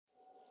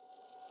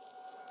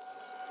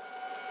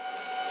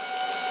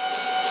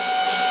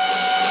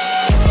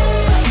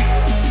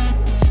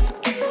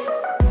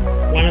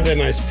the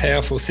most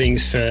powerful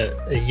things for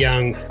a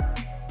young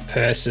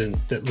person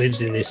that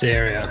lives in this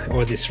area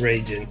or this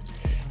region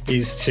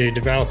is to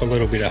develop a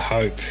little bit of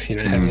hope, have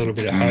a little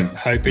bit of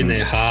hope in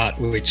their heart,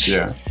 which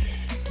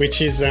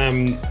is,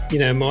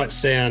 might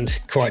sound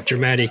quite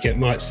dramatic. It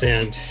might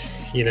sound,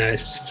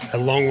 a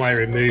long way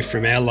removed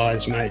from our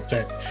lives, mate,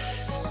 but,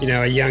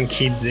 a young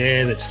kid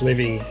there that's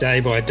living day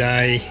by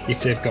day,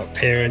 if they've got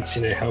parents,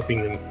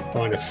 helping them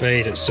find a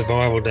feed, it's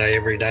survival day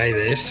every day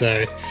there.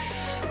 So,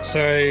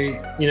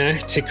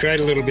 to create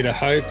a little bit of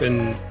hope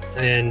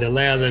and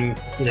allow them,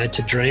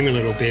 to dream a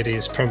little bit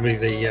is probably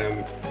the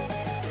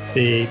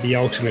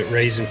ultimate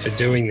reason for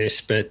doing this.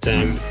 But,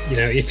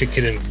 if it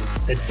can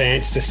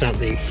advance to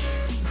something,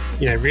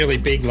 really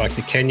big, like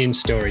the Canyon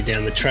story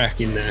down the track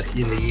in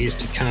the years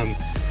to come,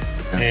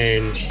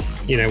 and,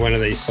 one of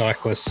these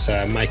cyclists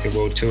make a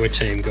world tour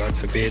team, God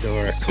forbid,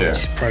 or a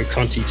pro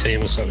Conti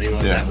team or something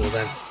like that, well,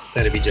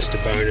 that'd be just a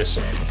bonus.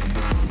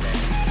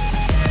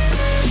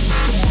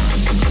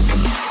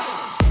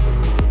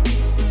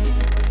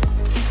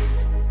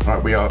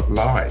 Right, we are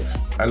live.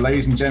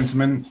 Ladies and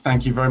gentlemen,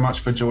 thank you very much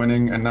for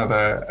joining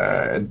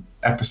another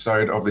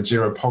episode of the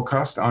Giro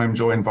podcast. I'm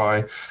joined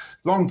by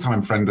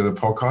longtime friend of the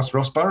podcast,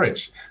 Ross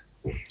Burridge.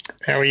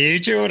 How are you,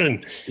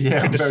 Jordan?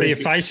 Yeah, good to see your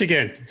face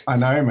again. I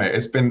know, mate.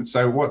 It's 7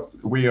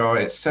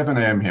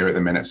 a.m. here at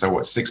the minute.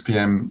 So 6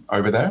 p.m.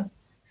 over there?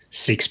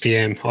 6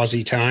 p.m.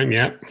 Aussie time,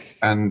 yeah.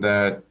 And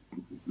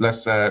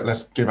let's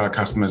give our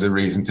customers a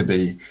reason to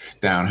be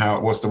down.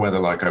 What's the weather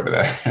like over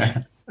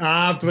there?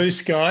 Blue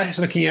sky,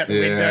 looking out the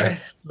window.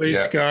 Blue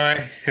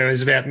sky. It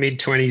was about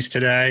mid-20s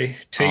today.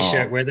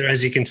 T-shirt weather,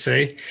 as you can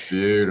see.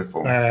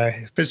 Beautiful. But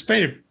it's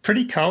been a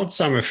pretty cold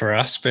summer for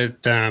us,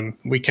 but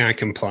we can't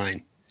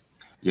complain.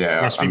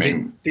 Yeah, Must be a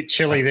bit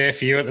chilly there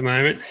for you at the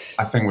moment.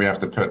 I think we have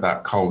to put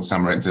that cold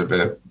summer into a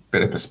bit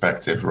of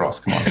perspective,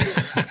 Ross. Come on.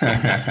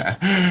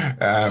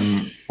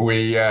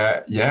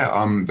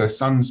 The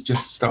sun's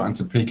just starting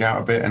to peek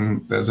out a bit,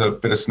 and there's a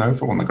bit of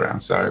snowfall on the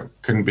ground. So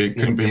couldn't be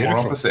more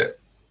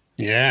opposite.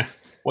 Yeah.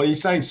 Well, you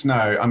say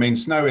snow. I mean,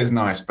 snow is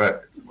nice,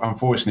 but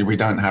unfortunately, we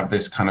don't have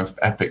this kind of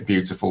epic,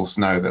 beautiful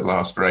snow that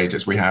lasts for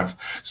ages. We have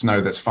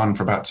snow that's fun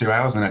for about 2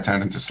 hours, and it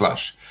turns into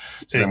slush.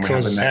 So then we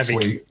have the next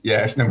week.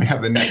 Yes, then we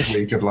have the next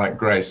week of like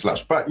grey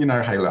slush. But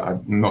hey, look,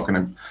 I'm not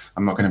going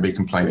to be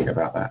complaining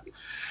about that.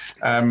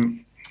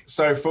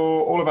 So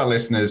for all of our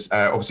listeners,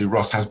 obviously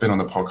Ross has been on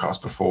the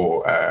podcast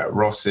before.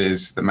 Ross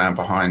is the man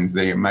behind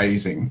the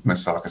amazing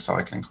Masaka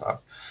Cycling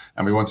Club,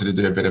 and we wanted to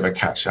do a bit of a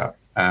catch up.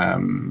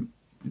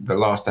 The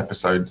last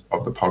episode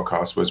of the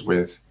podcast was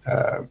with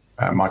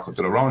Michael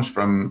Delarange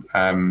from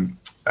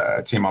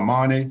Team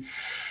Armani,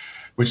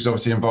 which is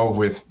obviously involved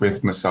with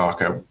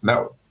Masaka.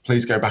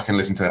 Please go back and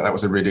listen to that. That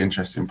was a really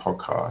interesting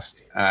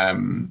podcast.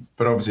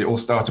 But obviously it all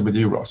started with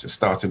you, Ross. It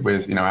started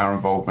with, our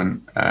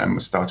involvement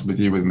started with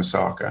you with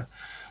Masaka.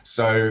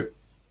 So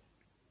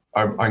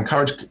I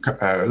encourage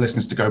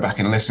listeners to go back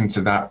and listen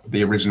to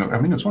the original. I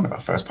mean, it was one of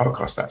our first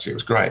podcasts, actually. It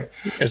was great.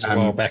 It's a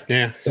while back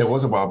now. It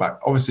was a while back.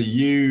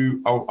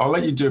 Obviously, I'll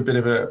let you do a bit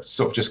of a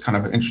sort of just kind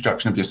of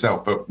introduction of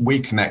yourself, but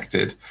we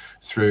connected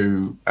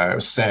through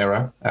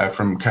Sarah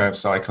from Curve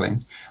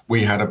Cycling.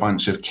 We had a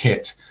bunch of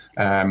kit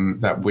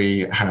that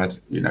we had,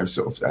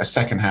 sort of a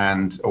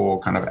secondhand or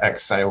kind of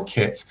ex-sale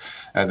kit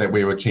that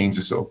we were keen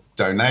to sort of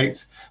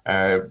donate.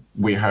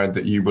 We heard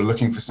that you were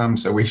looking for some,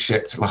 so we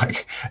shipped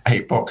like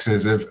 8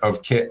 boxes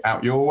of kit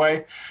out your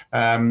way.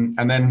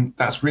 And then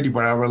that's really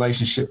where our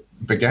relationship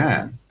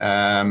began.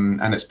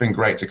 And it's been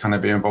great to kind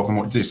of be involved in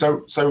what you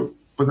do. So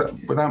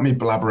without me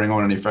blabbering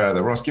on any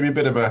further, Ross, give me a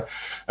bit of a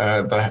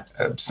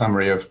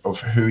summary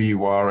of who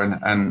you are and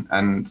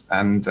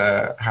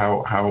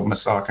how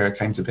Masaka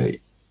came to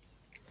be.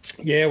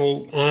 Yeah,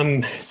 well,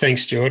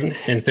 thanks, Jordan,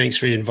 and thanks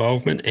for your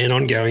involvement and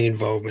ongoing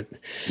involvement.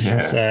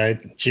 Yeah. So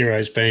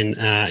Giro's been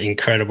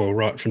incredible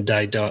right from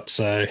day dot,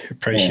 so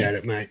appreciate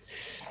it, mate.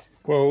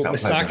 Well,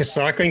 Masaka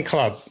Cycling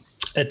Club,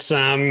 it's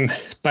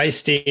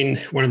based in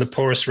one of the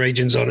poorest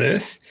regions on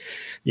earth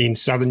in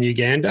southern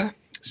Uganda.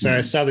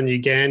 So southern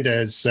Uganda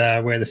is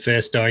where the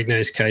first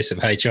diagnosed case of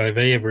HIV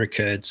ever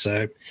occurred.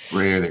 So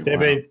really,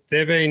 they've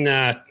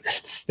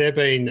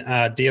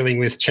been dealing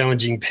with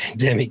challenging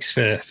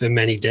pandemics for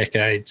many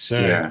decades.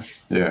 So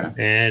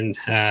and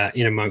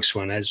in amongst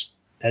one, as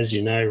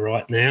you know,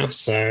 right now.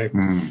 So,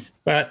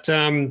 but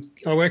I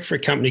work for a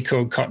company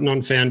called Cotton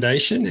On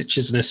Foundation, which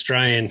is an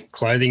Australian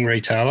clothing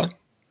retailer,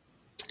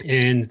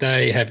 and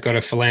they have got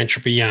a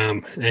philanthropy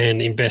arm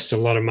and invest a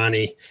lot of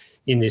money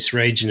in this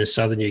region of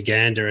southern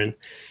Uganda,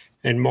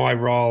 and my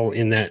role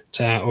in that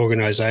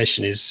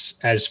organisation is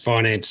as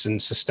finance and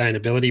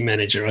sustainability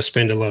manager. I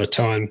spend a lot of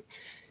time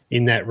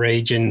in that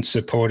region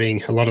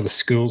supporting a lot of the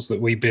schools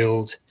that we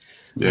build,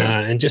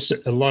 and just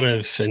a lot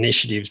of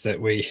initiatives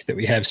that we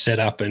have set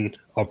up and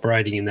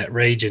operating in that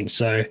region.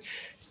 So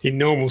in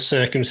normal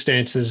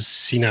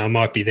circumstances, I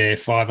might be there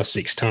 5 or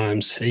 6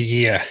 times a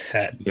year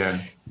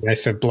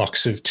for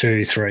blocks of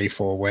 2, 3,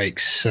 4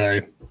 weeks.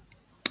 So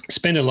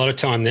spend a lot of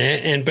time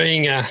there, and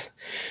being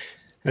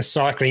a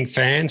cycling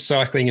fan,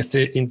 cycling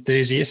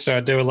enthusiast. So I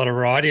do a lot of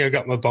riding. I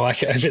got my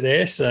bike over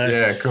there. So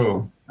yeah,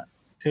 cool.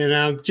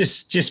 And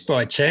just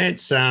by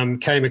chance,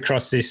 came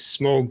across this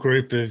small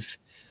group of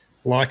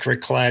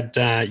lycra-clad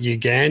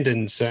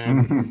Ugandans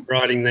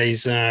riding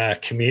these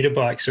commuter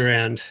bikes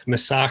around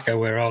Masaka,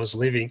 where I was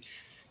living,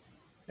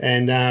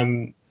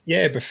 and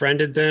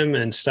befriended them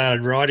and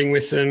started riding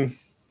with them,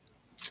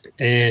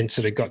 and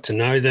sort of got to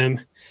know them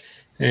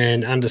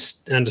and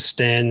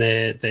understand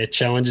their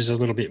challenges a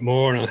little bit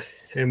more,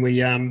 and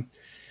we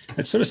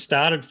it sort of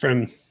started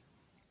from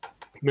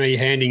me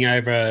handing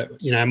over,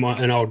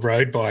 an old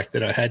road bike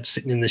that I had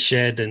sitting in the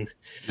shed, and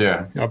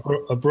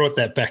I brought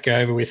that back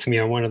over with me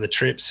on one of the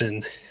trips.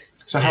 And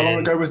so, how long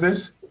ago was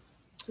this?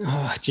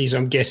 Oh, geez,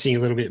 I'm guessing a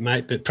little bit,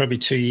 mate, but probably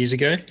 2 years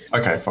ago.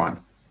 Okay, fine.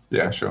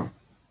 Yeah, sure.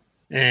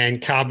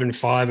 And carbon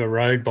fiber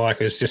road bike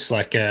was just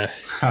like a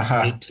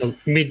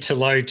mid to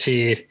low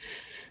tier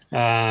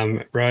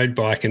road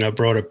bike, and I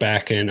brought it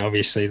back, and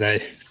obviously they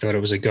thought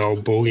it was a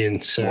gold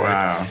bullion. So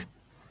wow.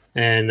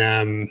 And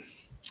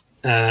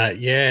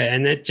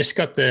and that just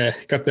got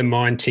the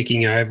mind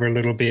ticking over a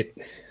little bit.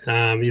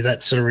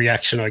 That sort of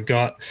reaction I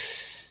got,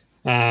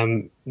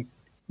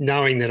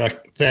 knowing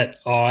that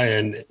I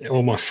and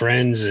all my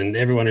friends and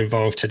everyone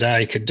involved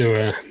today could do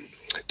a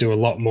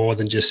lot more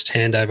than just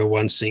hand over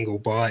one single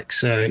bike.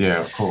 So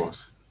yeah, of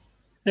course.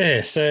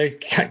 Yeah, so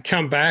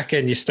come back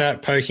and you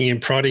start poking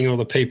and prodding all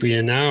the people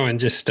you know, and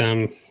just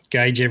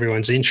gauge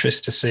everyone's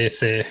interest to see if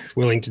they're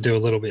willing to do a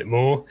little bit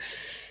more.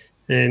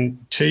 And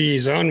 2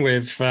 years on,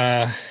 we've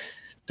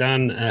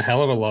done a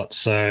hell of a lot.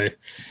 So,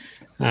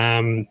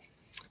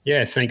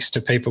 thanks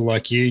to people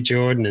like you,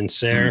 Jordan, and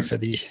Sarah for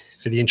the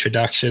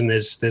introduction.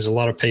 There's a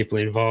lot of people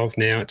involved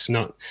now. It's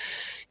not,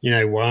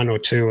 one or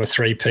two or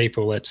three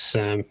people. It's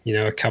a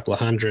couple of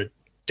hundred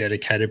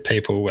dedicated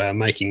people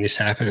making this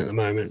happen at the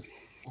moment.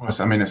 Well,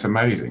 I mean, it's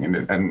amazing,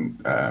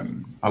 and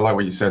I like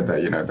what you said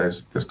there.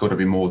 There's got to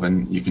be more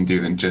than you can do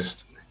than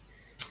just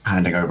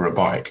handing over a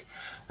bike,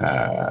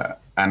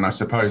 and I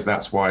suppose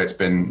that's why it's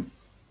been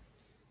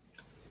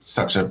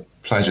such a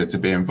pleasure to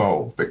be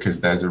involved,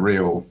 because there's a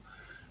real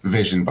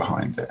vision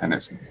behind it, and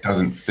it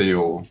doesn't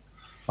feel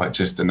like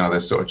just another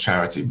sort of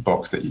charity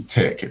box that you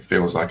tick. It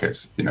feels like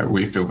it's,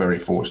 we feel very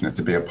fortunate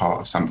to be a part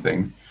of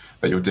something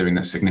that you're doing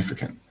that's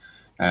significant,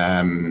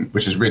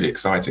 which is really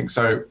exciting.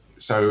 So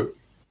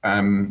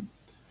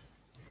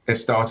it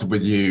started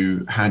with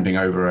you handing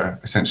over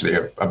essentially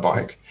a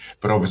bike,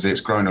 but obviously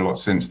it's grown a lot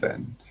since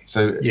then.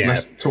 So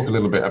let's talk a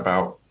little bit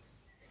about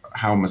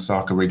how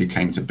Masaka really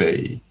came to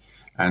be,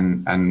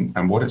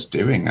 and what it's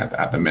doing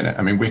at the minute.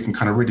 I mean, we can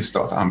kind of really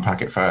start to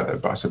unpack it further,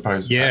 but I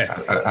suppose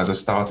as a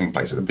starting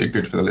place, it would be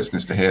good for the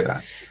listeners to hear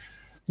that.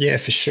 Yeah,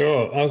 for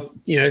sure.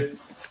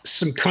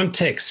 Some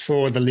context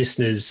for the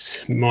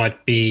listeners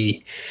might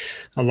be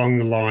along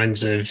the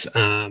lines of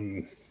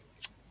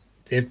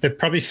they're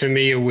probably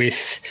familiar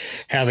with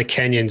how the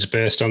Kenyans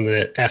burst on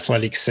the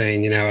athletic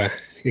scene, a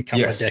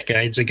couple of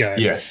decades ago.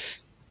 Yes.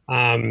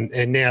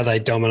 And now they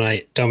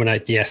dominate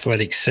the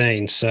athletic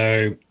scene.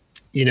 So,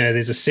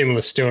 there's a similar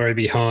story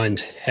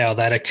behind how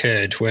that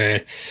occurred,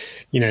 where,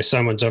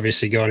 someone's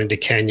obviously gone into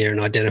Kenya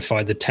and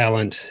identified the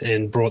talent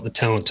and brought the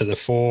talent to the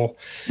fore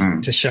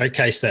to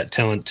showcase that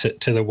talent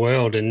to the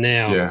world. And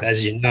now,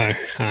 as it's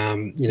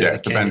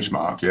the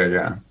benchmark.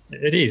 Yeah.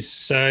 It is.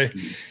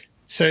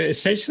 So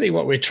essentially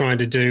what we're trying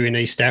to do in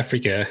East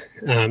Africa,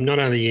 not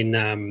only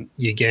in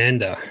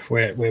Uganda,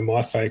 where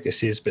my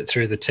focus is, but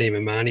through the Team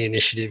Imani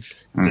initiative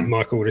that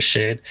Michael would have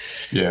shared,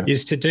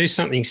 is to do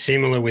something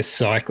similar with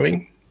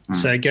cycling.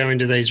 So go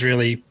into these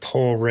really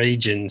poor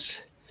regions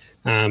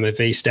of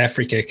East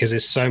Africa, because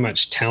there's so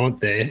much talent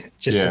there,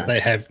 just that they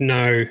have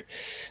no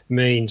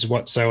means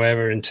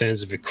whatsoever in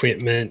terms of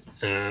equipment,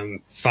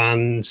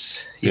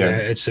 funds.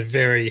 It's a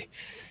very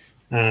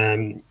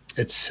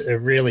it's a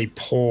really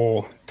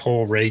poor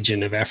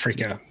region of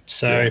Africa.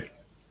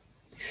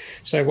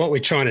 So what we're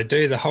trying to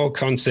do, the whole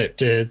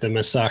concept of the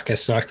Masaka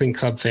Cycling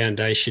Club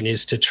Foundation,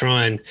 is to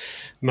try and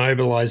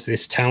mobilise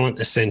this talent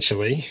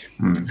essentially,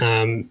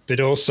 but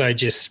also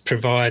just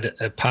provide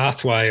a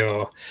pathway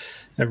or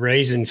a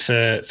reason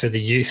for the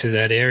youth of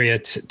that area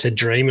to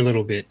dream a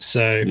little bit.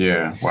 So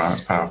wow,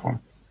 that's powerful.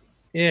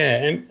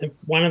 Yeah, and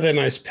one of the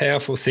most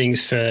powerful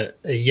things for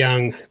a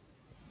young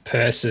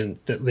person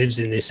that lives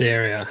in this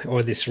area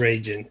or this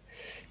region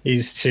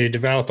is to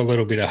develop a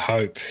little bit of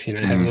hope, have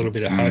a little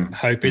bit of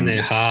hope in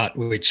their heart,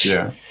 which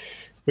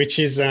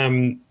is,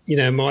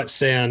 might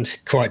sound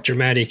quite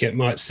dramatic. It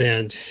might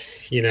sound,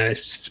 a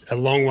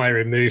long way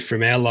removed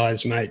from our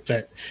lives, mate,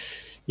 but,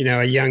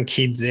 a young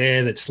kid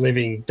there that's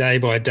living day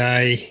by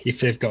day, if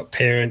they've got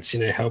parents,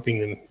 helping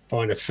them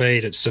find a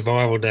feed, it's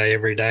survival day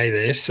every day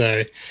there.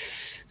 So,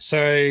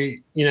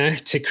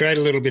 to create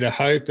a little bit of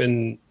hope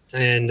and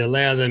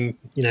allow them,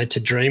 to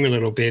dream a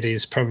little bit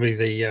is probably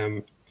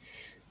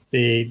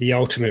the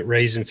ultimate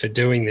reason for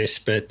doing this.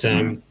 But,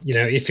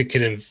 if it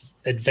could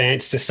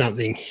advance to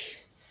something,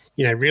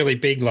 really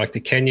big, like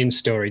the Kenyan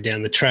story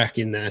down the track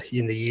in the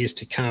years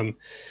to come.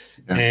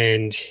 Yeah.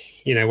 And,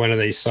 one of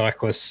these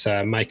cyclists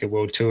make a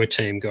world tour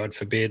team, God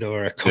forbid,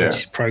 or a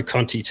pro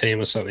Conti team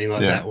or something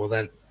like that. Well,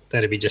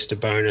 that'd be just a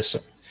bonus.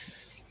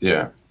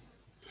 Yeah.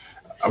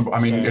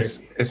 I mean,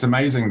 it's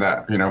amazing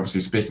that,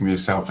 obviously speaking with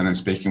yourself and then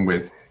speaking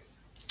with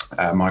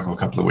Michael a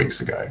couple of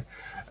weeks ago,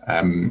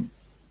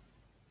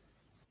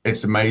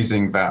 it's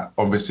amazing that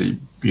obviously,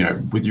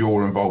 with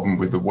your involvement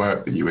with the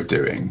work that you were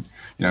doing,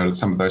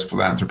 some of those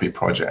philanthropy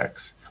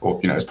projects,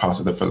 or, as part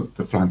of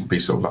the philanthropy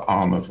sort of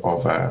arm of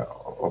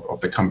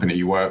the company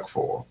you work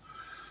for,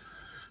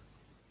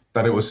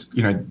 that it was,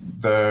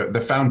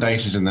 the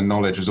foundations and the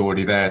knowledge was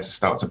already there to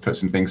start to put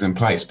some things in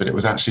place, but it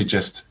was actually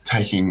just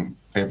taking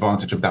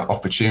advantage of that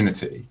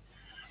opportunity.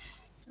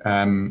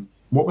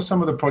 What were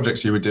some of the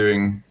projects you were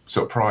doing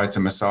sort of prior to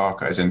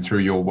Masaka, as in through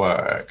your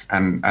work,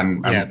 and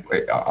what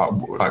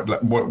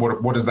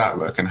does that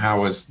look, and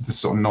how was the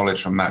sort of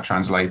knowledge from that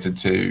translated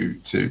to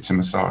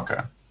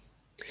Masaka?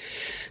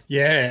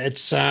 Yeah,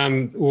 it's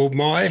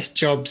my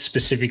job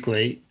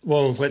specifically.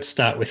 Well, let's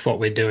start with what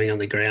we're doing on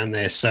the ground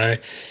there. So,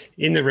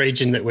 in the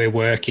region that we're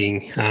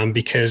working,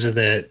 because of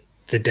the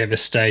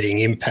devastating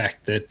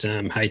impact that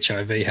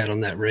HIV had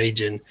on that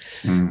region,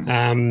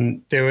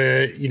 there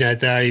were,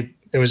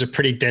 there was a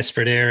pretty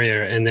desperate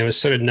area, and there was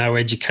sort of no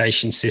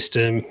education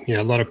system.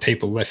 A lot of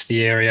people left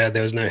the area.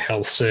 There was no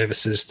health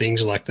services,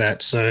 things like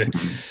that. So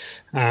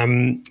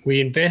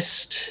we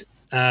invest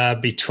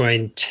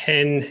between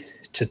 10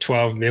 to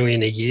 12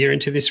 million a year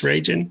into this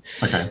region.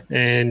 Okay.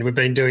 And we've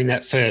been doing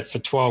that for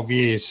 12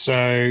 years.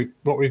 So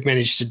what we've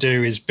managed to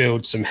do is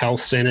build some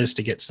health centres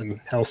to get some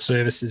health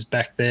services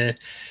back there.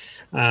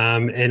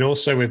 And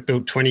also we've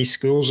built 20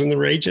 schools in the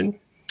region.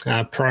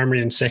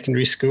 Primary and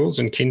secondary schools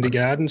and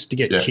kindergartens to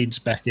get kids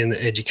back in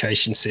the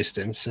education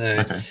system.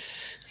 So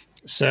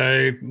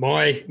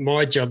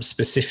my job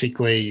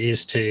specifically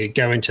is to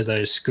go into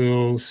those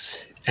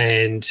schools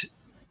and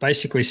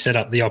basically set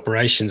up the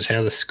operations,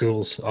 how the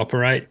schools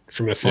operate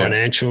from a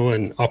financial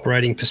and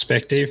operating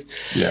perspective.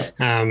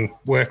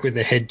 Work with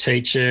the head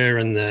teacher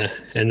and the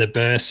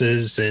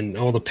bursars and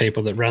all the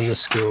people that run the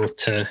school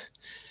to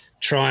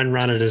try and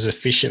run it as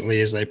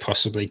efficiently as they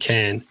possibly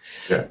can.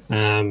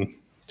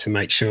 To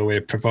make sure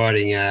we're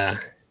providing a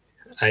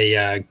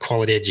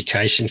quality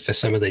education for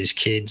some of these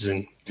kids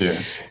and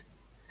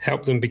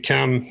help them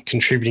become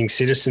contributing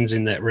citizens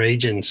in that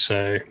region.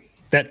 So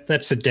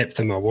that's the depth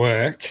of my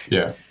work.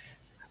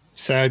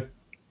 So,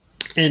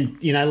 and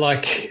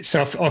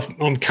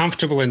I'm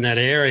comfortable in that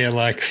area.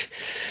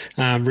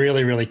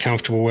 Really, really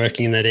comfortable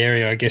working in that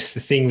area. I guess the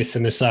thing with the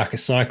Masaka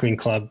Cycling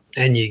Club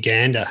and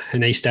Uganda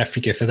and East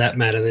Africa, for that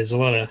matter, there's a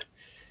lot of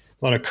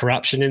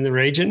corruption in the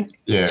region.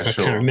 I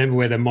can't remember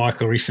whether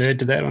Michael referred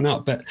to that or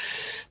not, but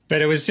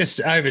it was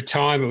just over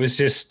time, it was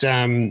just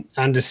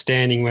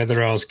understanding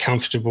whether I was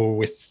comfortable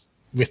with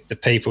the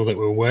people that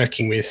we're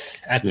working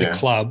with at the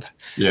club.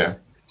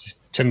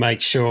 To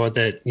make sure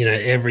that,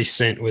 every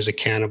cent was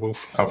accountable.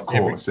 Of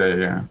course,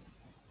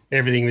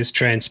 everything was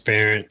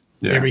transparent.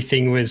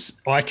 Everything was,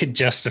 I could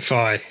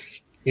justify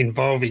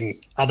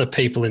involving other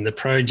people in the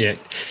project,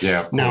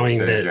 knowing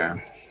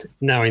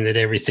that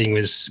everything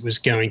was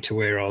going to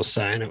where I was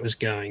saying it was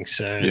going.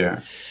 So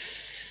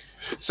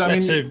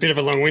that's a bit of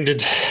a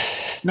long-winded.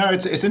 No,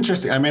 it's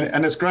interesting. I mean,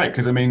 and it's great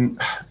because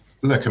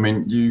look,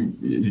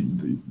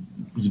 you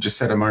just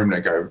said a moment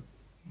ago,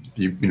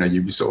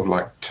 you sort of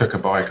like took a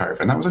bike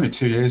over, and that was only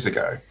 2 years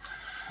ago.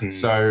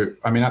 So,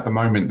 at the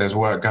moment there's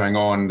work going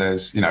on.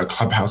 There's, a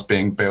clubhouse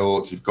being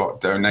built. You've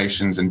got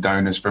donations and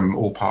donors from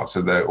all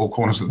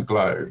corners of the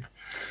globe.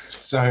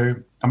 So,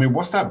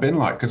 what's that been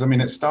like? Because,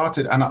 it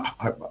started, and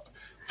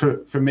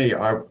for me,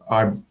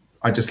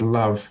 I just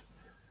love,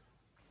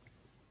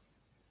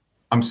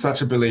 I'm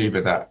such a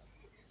believer that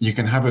you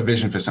can have a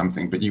vision for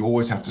something, but you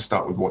always have to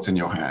start with what's in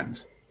your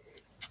hands.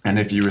 And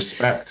if you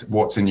respect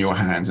what's in your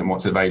hands and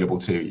what's available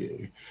to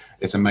you,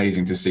 it's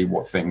amazing to see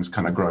what things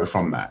kind of grow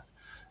from that.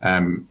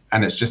 And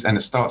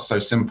it starts so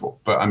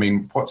simple. But,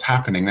 what's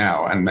happening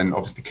now, and then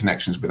obviously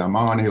connections with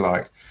Amani,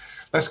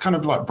 let's kind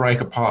of break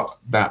apart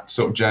that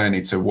sort of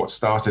journey to what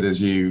started as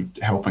you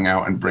helping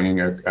out and bringing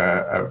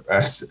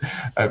a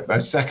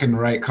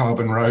second-rate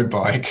carbon road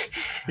bike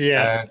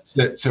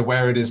to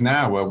where it is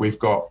now, where we've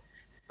got,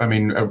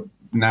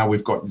 now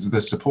we've got the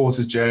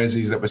supporters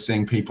jerseys that we're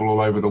seeing people all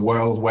over the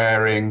world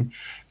wearing.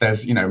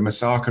 There's,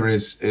 Masaka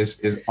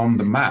is on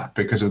the map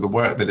because of the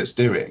work that it's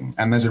doing,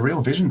 and there's a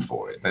real vision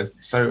for it.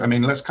 Let's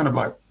kind of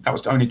that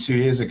was only 2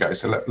 years ago.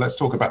 So let's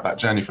talk about that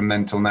journey from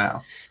then till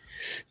now.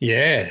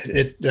 Yeah,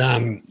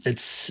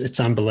 it's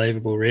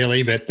unbelievable,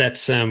 really. But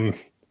that's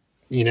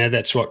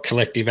that's what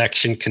collective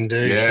action can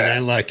do.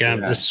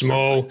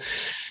 The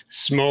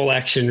small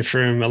action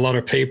from a lot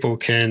of people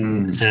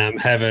can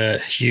have a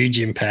huge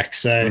impact.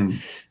 So,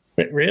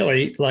 but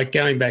really,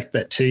 going back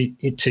that 2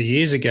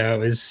 years ago, it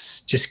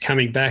was just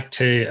coming back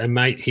to a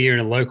mate here in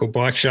a local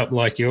bike shop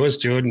like yours,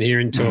 Jordan,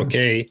 here in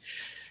Torquay,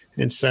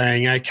 and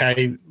saying,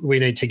 okay, we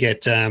need to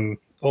get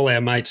all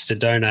our mates to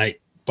donate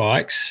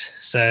bikes.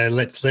 So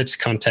let's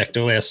contact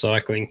all our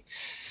cycling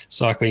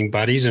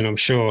buddies, and I'm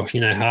sure,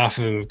 you know, half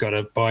of them have got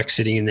a bike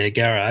sitting in their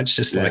garage,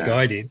 just like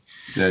I did.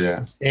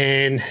 Yeah.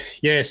 And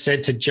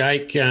said to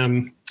Jake,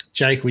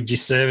 Jake, would you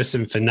service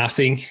them for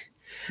nothing?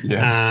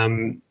 Yeah.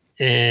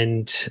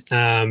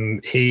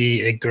 And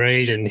he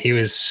agreed, and he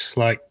was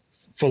like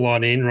full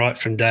on in right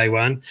from day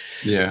one.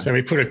 Yeah. So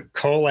we put a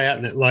call out,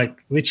 and it, like,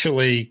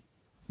 literally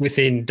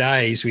within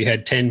days we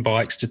had 10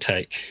 bikes to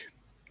take.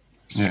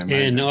 Yeah,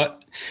 amazing.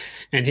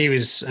 And he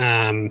was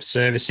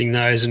servicing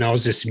those, and I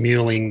was just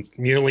muling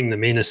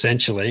them in,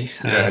 essentially.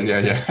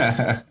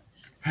 Yeah.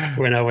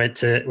 When I went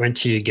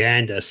to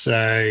Uganda.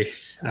 So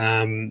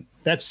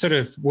that's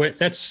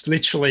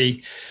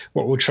literally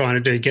what we're trying to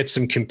do, get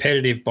some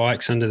competitive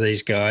bikes under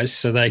these guys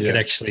so they could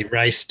actually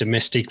race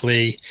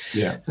domestically.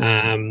 Yeah.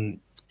 And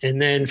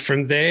then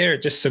from there,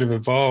 it just sort of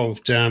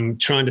evolved,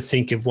 trying to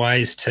think of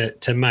ways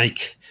to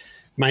make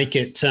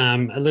it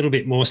a little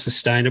bit more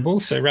sustainable.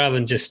 So rather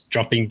than just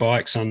dropping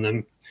bikes on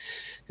them,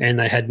 and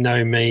they had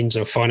no means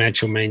or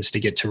financial means to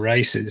get to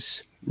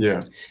races. Yeah.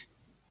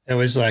 It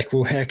was like,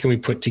 well, how can we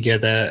put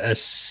together a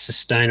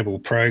sustainable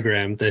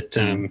program that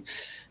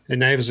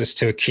enables us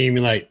to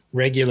accumulate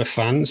regular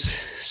funds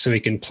so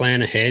we can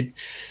plan ahead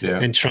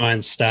and try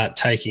and start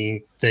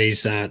taking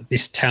this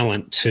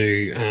talent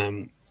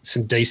to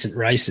some decent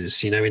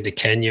races, you know, into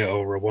Kenya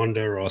or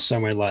Rwanda or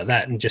somewhere like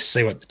that, and just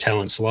see what the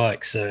talent's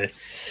like. So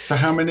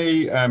how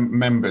many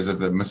members of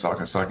the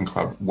Masaka Cycling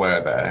Club were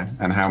there,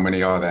 and how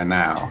many are there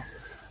now?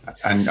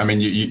 And I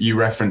mean, you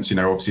reference, you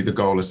know, obviously the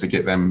goal is to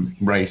get them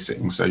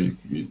racing. So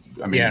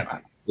have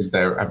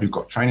you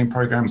got training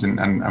programs,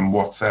 and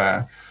what,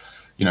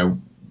 you know,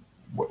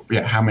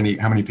 how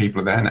many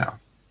people are there now?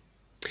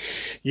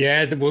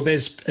 Yeah, well,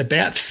 there's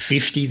about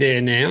 50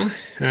 there now.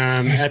 50,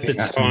 at the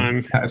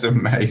time, that's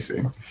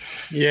amazing.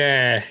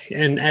 Yeah,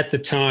 and at the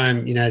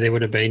time, you know, there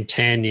would have been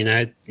 10. You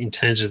know, in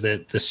terms of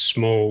the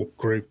small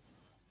group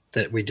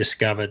that we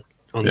discovered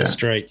on the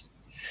street.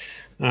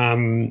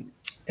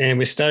 And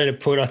we started to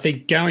put, I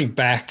think, going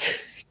back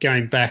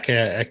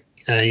a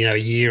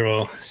year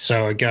or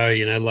so ago,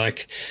 you know,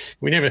 like,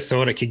 we never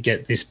thought it could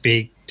get this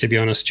big, to be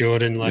honest,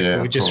 Jordan. Like, we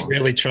were just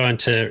really trying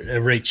to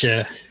reach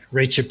a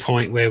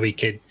point where we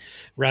could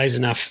raise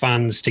enough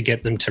funds to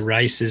get them to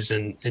races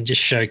and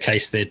just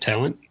showcase their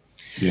talent.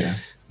 Yeah.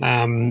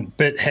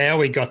 But how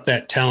we got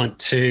that talent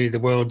to the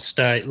world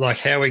stage, like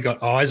how we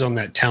got eyes on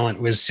that talent,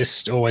 was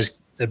just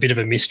always a bit of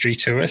a mystery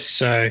to us.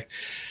 So,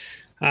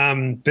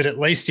 but at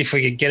least if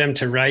we could get them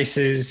to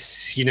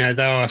races, you know,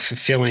 they were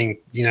fulfilling,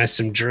 you know,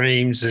 some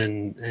dreams,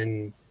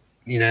 and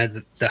you know,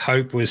 the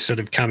hope was sort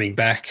of coming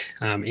back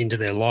into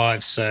their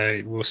lives. So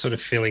we were sort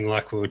of feeling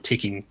like we were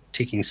ticking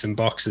some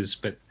boxes.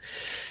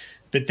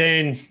 But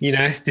then, you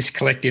know, this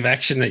collective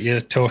action that you're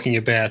talking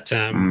about,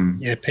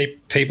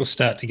 people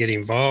start to get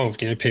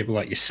involved. You know, people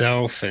like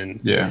yourself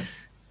and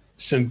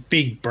some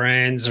big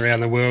brands around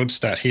the world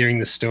start hearing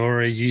the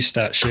story. You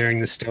start sharing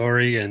the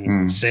story,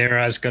 and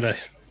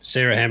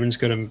Sarah Hammond's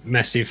got a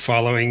massive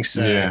following,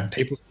 so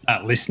people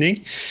start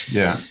listening.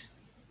 Yeah.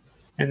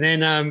 And then,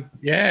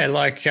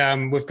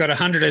 we've got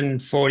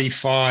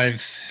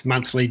 145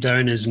 monthly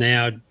donors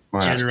now,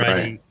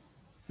 generating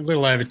a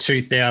little over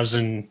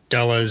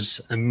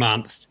 $2,000 a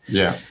month.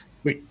 Yeah.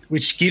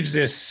 Which gives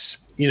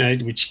us,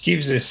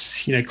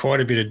 quite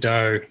a bit of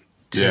dough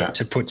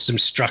to put some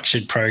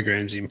structured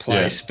programs in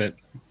place. Yeah.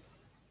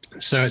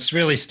 But so it's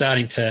really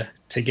starting to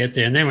get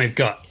there. And then we've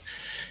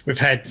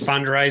had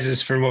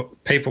fundraisers from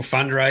people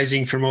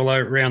fundraising from all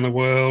around the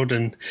world,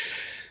 and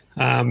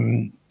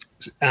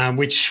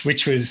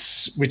which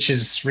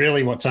is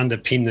really what's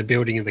underpinned the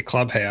building of the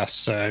clubhouse.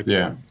 So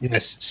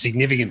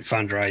significant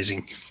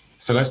fundraising.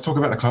 So let's talk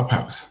about the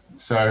clubhouse.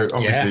 So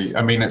obviously,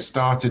 I mean, it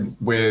started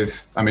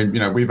with,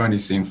 we've only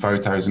seen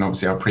photos and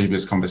obviously our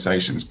previous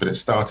conversations, but it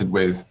started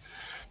with,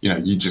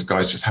 you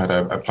guys just had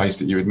a place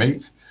that you would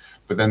meet.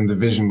 But then the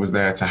vision was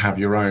there to have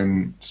your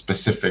own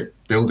specific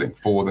building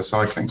for the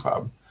cycling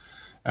club.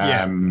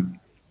 And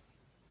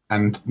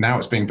now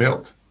it's being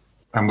built,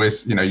 and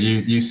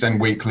you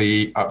send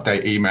weekly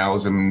update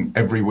emails, and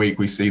every week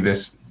we see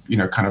this,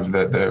 kind of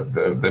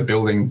the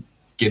building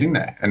getting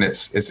there, and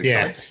it's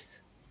exciting.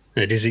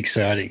 It is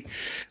exciting.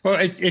 Well,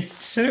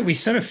 we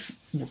sort of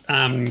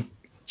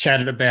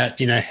chatted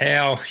about,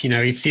 how,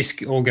 if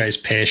this all goes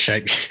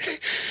pear-shaped,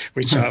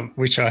 which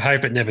I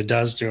hope it never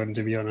does, Jordan,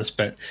 to be honest,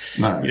 but,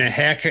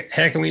 how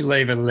can we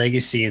leave a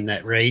legacy in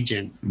that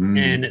region?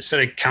 And it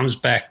sort of comes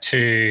back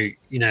to,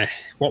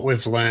 what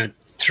we've learned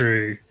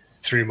through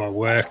my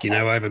work,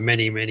 over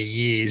many, many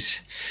years.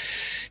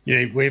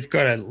 We've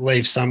got to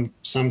leave some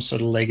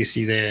sort of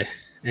legacy there.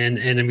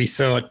 And we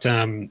thought,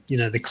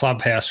 the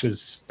clubhouse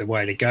was the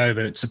way to go,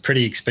 but it's a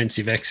pretty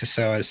expensive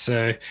exercise.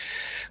 So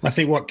I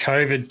think what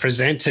COVID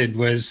presented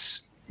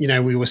was,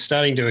 we were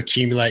starting to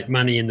accumulate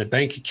money in the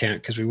bank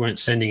account because we weren't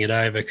sending it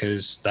over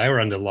because they were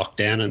under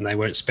lockdown and they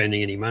weren't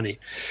spending any money.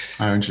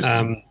 Oh,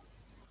 interesting.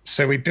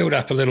 So we built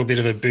up a little bit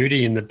of a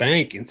booty in the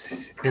bank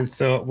and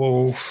thought,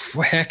 well,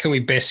 how can we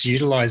best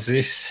utilize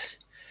this?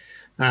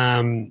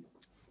 And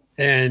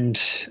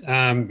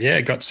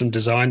and got some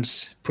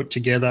designs put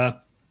together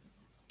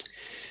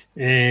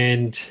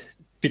and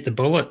bit the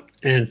bullet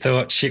and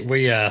thought, shit,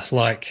 we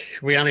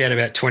only had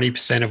about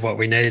 20% of what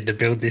we needed to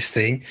build this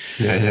thing.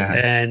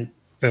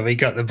 But we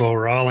got the ball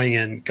rolling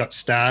and got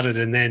started,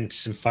 and then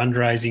some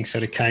fundraising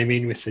sort of came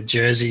in with the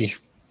Jersey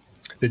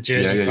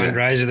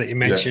fundraiser that you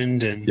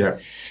mentioned,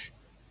 and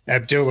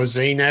Abdullah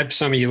Zainab.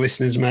 Some of your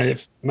listeners may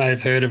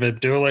have heard of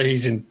Abdullah.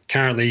 He's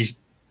currently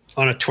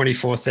on a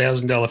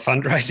 $24,000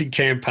 fundraising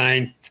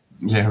campaign.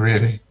 Yeah,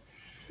 really.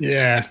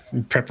 Yeah,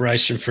 in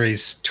preparation for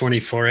his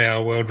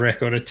 24-hour world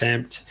record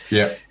attempt.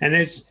 Yeah. And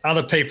there's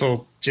other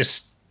people,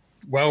 just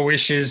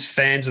well-wishers,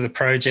 fans of the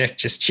project,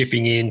 just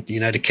chipping in,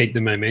 to keep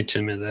the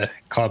momentum of the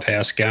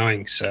clubhouse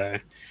going. So,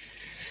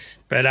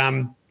 but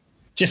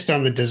just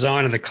on the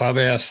design of the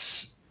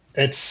clubhouse,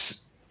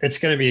 it's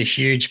going to be a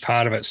huge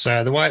part of it.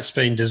 So the way it's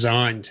been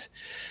designed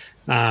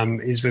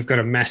is we've got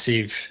a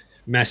massive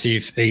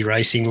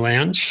e-racing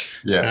lounge.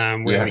 Yeah,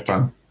 where we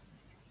can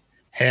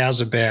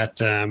house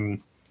about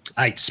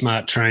 8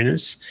 smart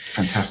trainers.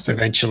 Fantastic.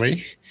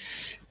 Eventually.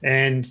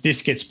 And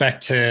this gets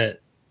back to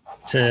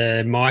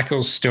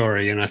Michael's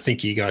story, and I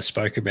think you guys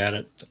spoke about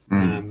it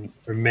from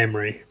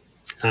memory,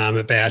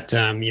 about,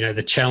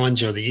 the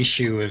challenge or the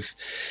issue of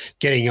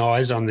getting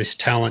eyes on this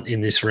talent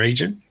in this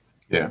region.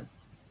 Yeah.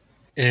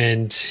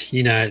 And,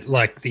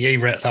 like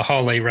the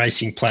whole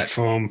e-racing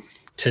platform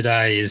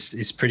today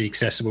is pretty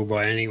accessible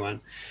by anyone.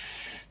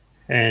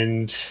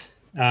 And,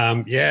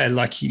 can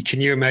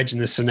you imagine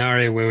the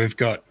scenario where we've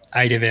got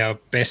 8 of our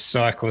best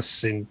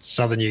cyclists in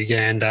southern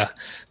Uganda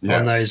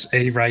on those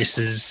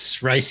e-races,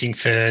 racing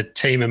for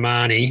Team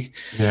Amani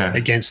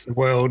against the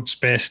world's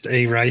best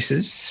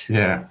e-racers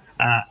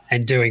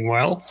and doing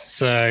well.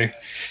 So,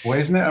 well,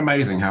 isn't it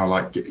amazing how,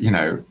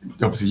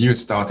 obviously you had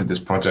started this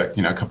project,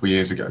 a couple of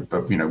years ago,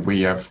 but,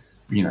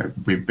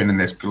 we've been in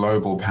this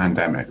global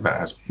pandemic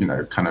that has,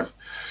 kind of,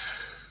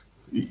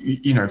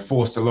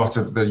 forced a lot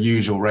of the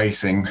usual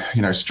racing,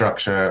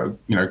 structure,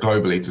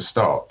 globally to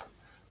stop.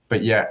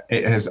 But yet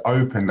it has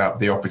opened up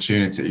the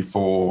opportunity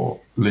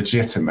for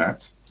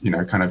legitimate,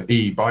 kind of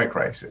e-bike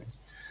racing.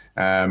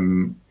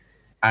 And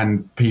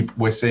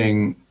we're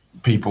seeing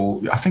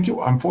people, I think it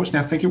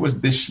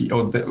was this year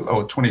or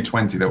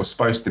 2020, there was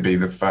supposed to be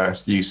the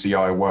first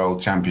UCI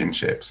World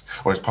Championships,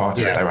 or as part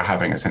of it, they were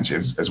having essentially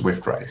as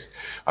Zwift race.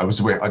 I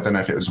don't know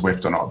if it was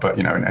Zwift or not, but,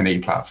 an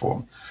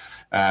e-platform.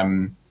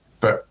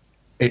 But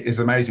it is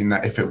amazing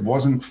that if it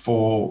wasn't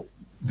for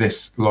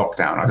this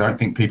lockdown, I don't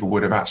think people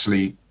would have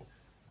actually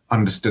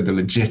understood the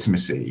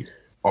legitimacy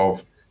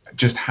of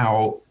just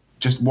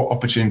what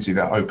opportunity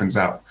that opens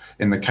up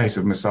in the case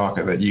of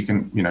Masaka, that you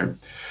can,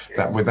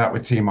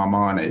 with Team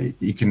Armani,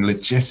 you can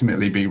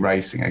legitimately be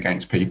racing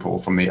against people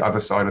from the other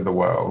side of the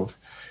world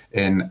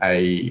in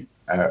a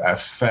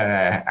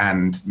fair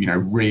and,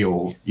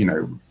 real,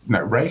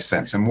 race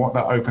sense, and what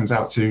that opens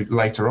out to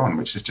later on,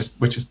 which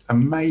is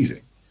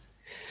amazing.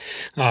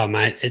 Oh,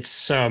 mate, it's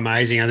so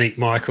amazing. I think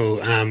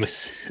Michael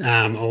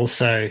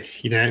also,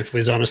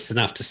 was honest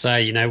enough to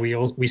say,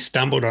 we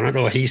stumbled on it,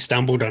 or he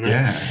stumbled on it.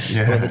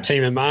 Yeah. Or the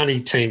Team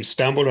Amani team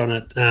stumbled on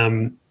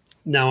it.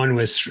 No one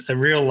was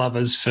real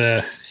lovers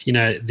for,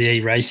 the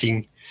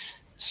e-racing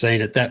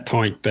scene at that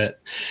point. But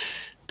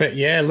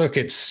yeah, look,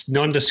 it's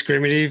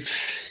non-discriminative.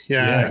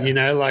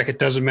 It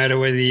doesn't matter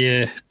whether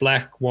you're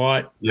black,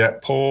 white,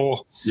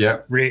 poor,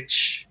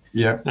 rich.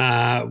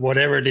 Yeah.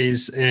 Whatever it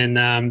is. And,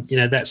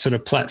 that sort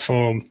of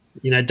platform,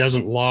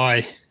 doesn't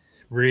lie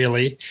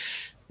really.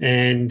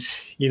 And,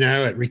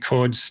 it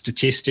records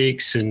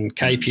statistics and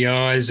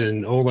KPIs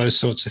and all those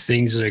sorts of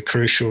things that are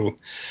crucial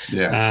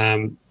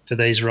for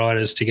these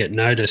riders to get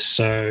noticed.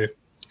 So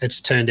it's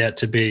turned out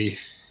to be,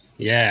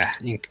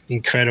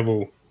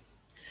 incredible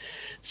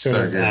sort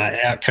of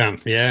outcome.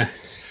 Yeah.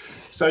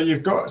 So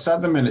at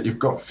the minute, you've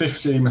got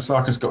 50,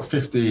 Masaka's got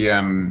 50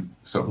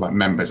 sort of like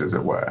members, as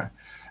it were.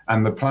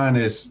 And the plan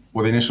is,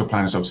 the initial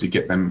plan is obviously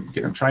get them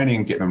training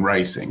and get them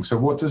racing. So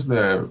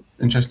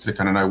interested to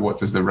kind of know, what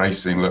does the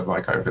racing look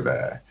like over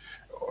there,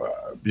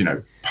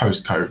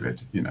 post-COVID,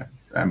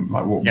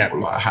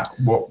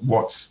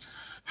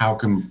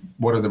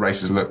 what do the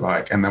races look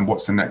like? And then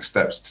what's the next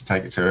steps to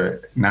take it to a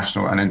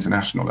national and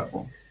international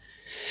level?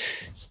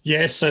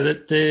 Yeah, so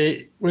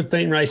we've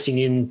been racing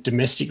in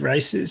domestic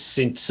races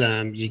since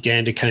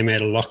Uganda came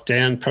out of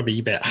lockdown, probably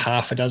about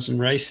half a dozen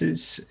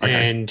races.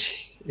 Okay.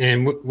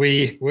 And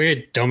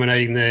we're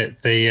dominating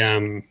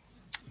the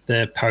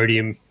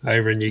podium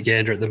over in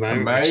Uganda at the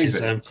moment.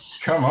 Amazing.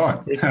 Come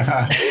on.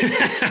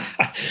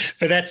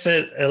 But that's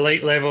at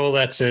elite level,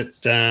 that's at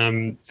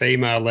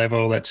female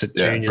level, that's at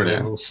junior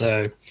level.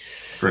 So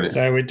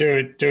we're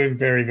doing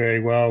very, very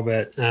well.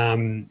 But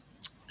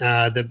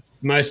the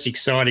most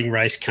exciting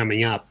race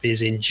coming up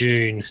is in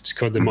June. It's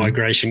called the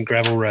Migration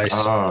Gravel Race.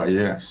 Oh,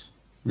 yes.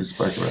 We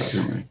spoke about it,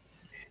 didn't we?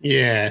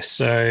 Yeah,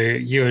 so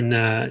you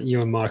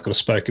and Michael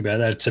spoke about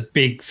that. It's a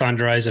big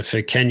fundraiser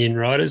for Kenyan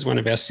riders, one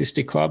of our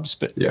sister clubs.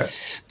 But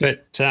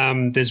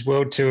there's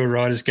World Tour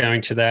riders going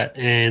to that,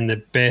 and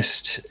the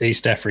best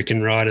East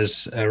African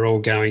riders are all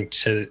going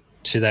to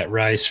to that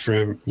race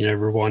from,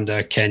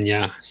 Rwanda,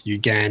 Kenya,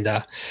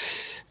 Uganda.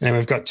 And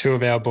we've got 2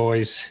 of our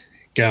boys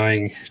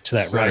going to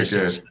that race.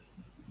 Good.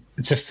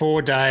 It's a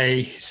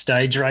 4-day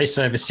stage race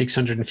over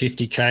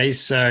 650 Ks.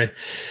 So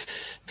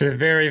for the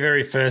very,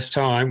 very first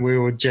time, we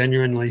will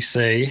genuinely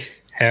see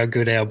how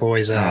good our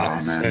boys are.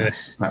 Oh, man,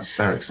 that's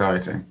so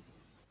exciting.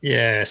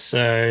 Yeah.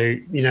 So,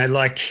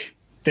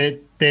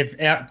 they've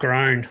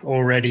outgrown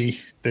already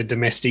the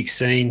domestic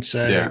scene.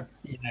 So,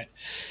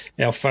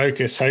 our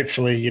focus,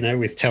 hopefully,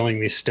 with telling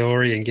this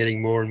story and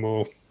getting more and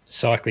more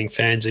cycling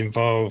fans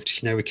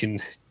involved,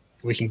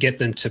 we can get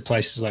them to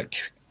places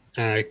like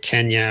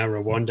Kenya,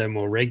 Rwanda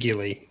more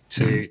regularly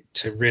to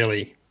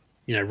really,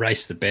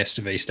 race the best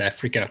of East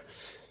Africa.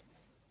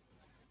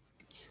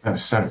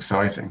 That's so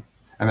exciting.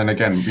 And then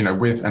again,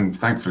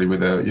 thankfully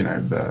with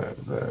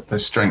the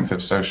strength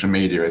of social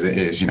media as it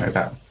is,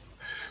 that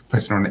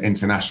puts it on an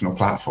international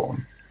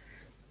platform.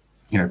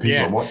 People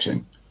are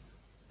watching.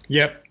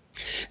 Yep.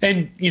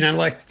 And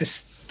the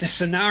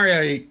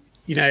scenario,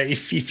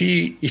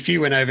 if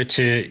you went over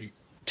to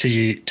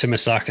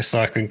Masaka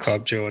Cycling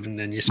Club, Jordan,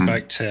 and you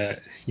spoke to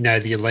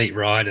the elite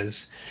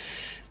riders,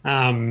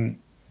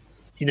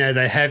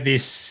 they have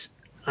this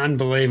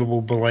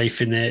unbelievable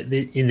belief in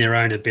their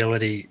own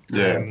ability.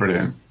 Yeah,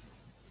 brilliant.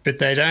 But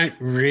they don't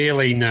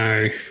really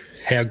know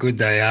how good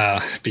they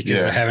are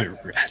because they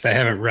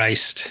haven't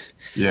raced.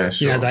 Yeah,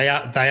 sure. They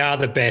are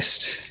the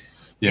best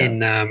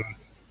in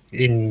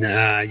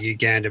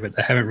Uganda, but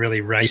they haven't really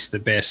raced the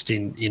best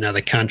in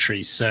other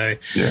countries. So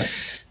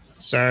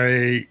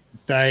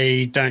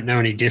they don't know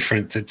any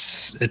difference.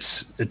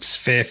 It's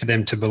fair for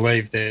them to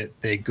believe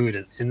they're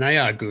good, and they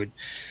are good.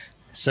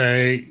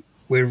 So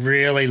we're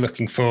really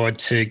looking forward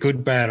to,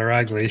 good, bad, or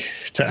ugly,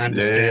 to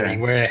understanding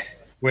where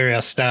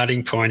our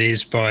starting point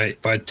is by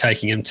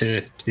taking them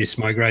to this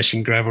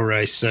migration gravel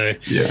race. So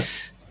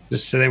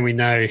so then we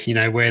know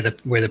where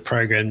the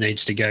program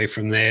needs to go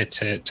from there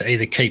to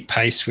either keep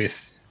pace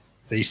with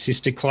these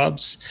sister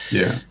clubs,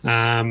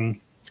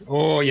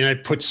 or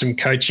put some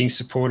coaching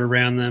support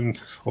around them,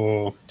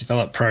 or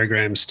develop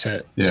programs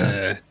to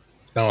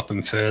develop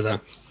them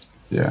further.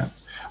 Yeah,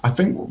 I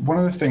think one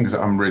of the things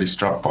that I'm really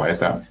struck by is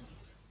that,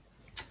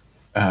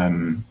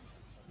 on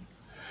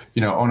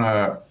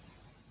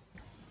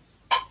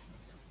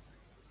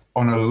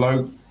a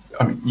low,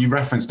 you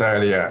referenced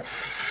earlier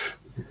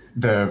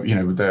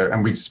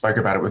and we spoke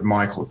about it with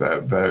Michael,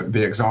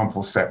 the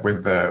example set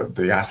with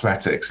the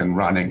athletics and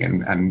running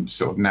and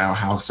sort of now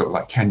how sort of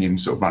like Kenyan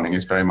sort of running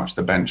is very much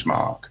the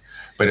benchmark.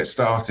 But it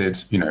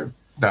started,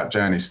 that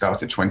journey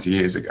started 20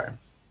 years ago.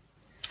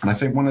 And I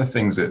think one of the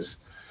things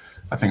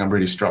I'm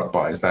really struck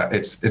by is that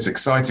it's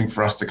exciting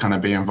for us to kind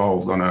of be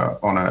involved on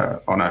a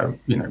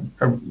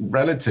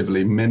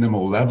relatively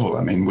minimal level.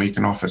 I mean, we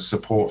can offer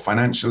support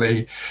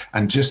financially,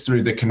 and just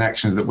through the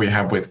connections that we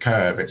have with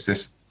Curve, it's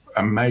this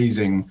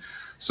amazing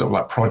sort of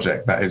like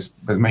project that's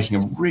making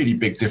a really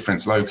big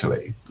difference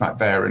locally, like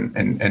there in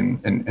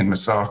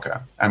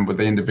Masaka, and with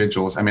the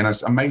individuals. I mean,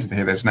 it's amazing to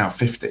hear there's now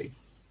 50.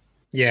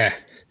 Yeah.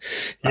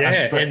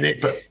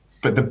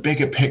 But the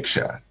bigger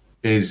picture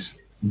is,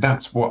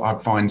 that's what I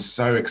find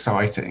so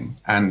exciting,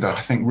 and I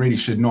think really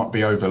should not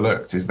be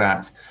overlooked, is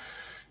that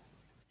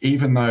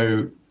even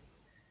though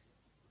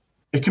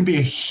it can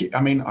be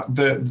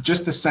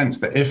just the sense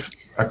that if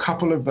a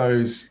couple of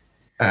those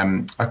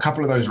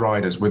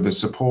riders, with the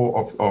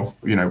support of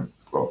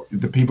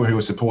the people who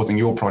are supporting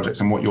your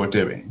projects and what you're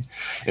doing,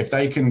 if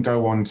they can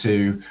go on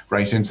to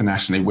race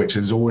internationally, which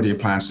is already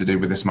plans to do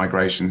with this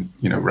migration,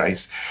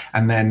 race,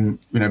 and then,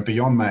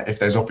 beyond that, if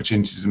there's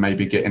opportunities to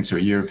maybe get into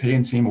a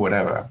European team or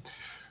whatever,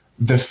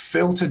 the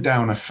filter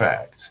down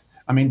effect,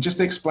 just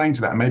to explain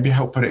to that, maybe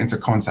help put it into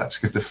context,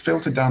 because the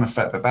filter down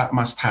effect that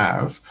must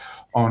have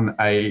on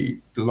a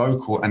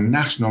local and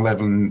national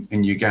level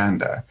in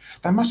Uganda,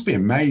 that must be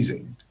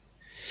amazing.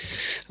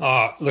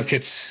 Oh, look,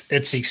 it's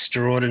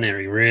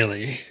extraordinary,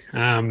 really.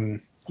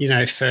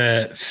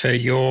 For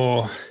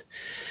your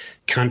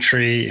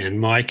country and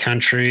my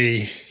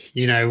country,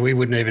 we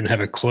wouldn't even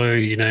have a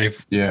clue,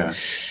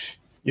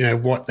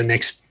 what the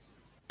next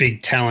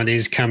big talent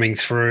is coming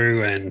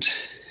through, and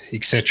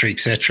et cetera, et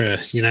cetera.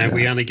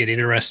 We only get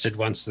interested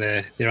once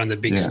they're on the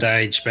big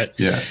stage. But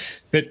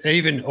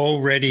even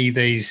already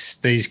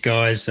these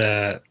guys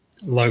are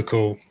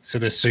local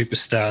sort of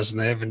superstars, and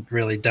they haven't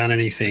really done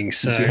anything.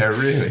 So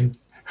really.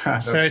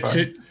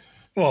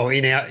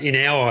 In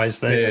our eyes,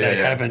 they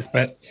haven't.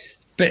 But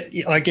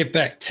I get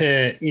back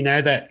to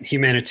that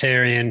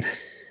humanitarian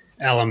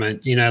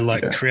element.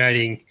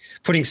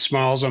 Putting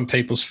smiles on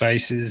people's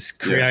faces,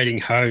 creating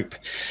hope,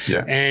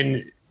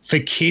 and for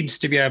kids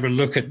to be able to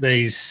look at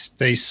these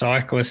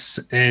cyclists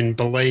and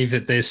believe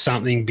that there's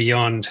something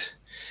beyond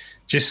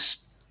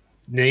just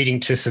needing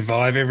to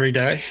survive every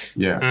day.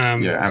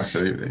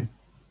 Absolutely.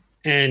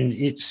 And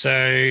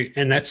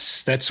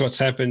that's what's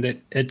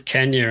happened at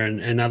Kenya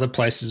and other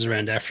places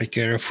around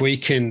Africa. If we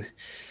can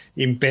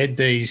embed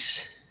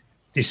this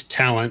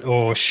talent,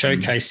 or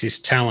showcase this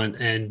talent,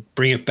 and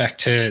bring it back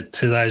to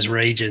those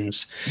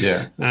regions,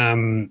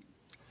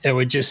 it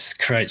would just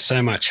create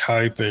so much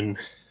hope and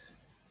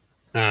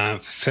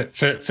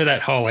for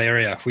that whole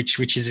area,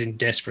 which is in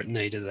desperate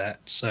need of that.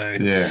 So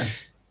yeah,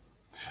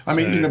 I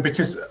mean, you know,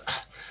 because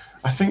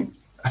I think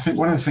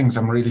one of the things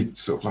I'm really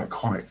sort of like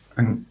quite,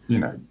 and you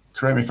know,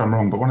 correct me if I'm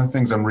wrong, but one of the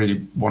things I'm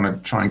really want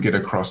to try and get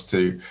across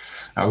to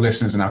our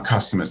listeners and our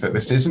customers, that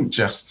this isn't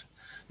just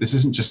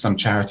some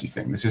charity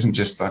thing. This isn't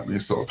just like you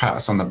sort of pat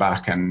us on the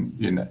back and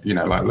you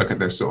know like look at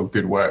the sort of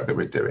good work that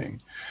we're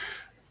doing.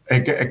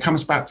 It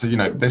comes back to, you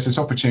know, there's this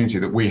opportunity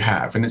that we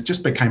have, and it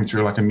just became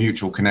through like a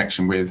mutual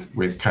connection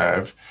with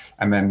Curve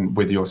and then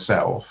with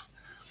yourself.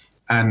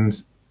 And,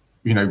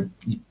 you know,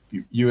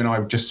 you and I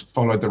just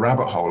followed the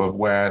rabbit hole of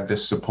where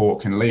this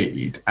support can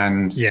lead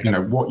and, you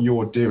know, what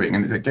you're doing.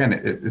 And again,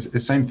 it's the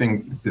same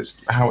thing.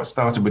 It's how it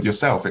started with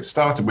yourself. It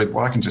started with,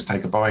 well, I can just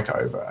take a bike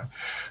over.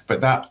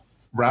 But that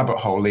rabbit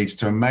hole leads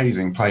to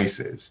amazing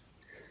places.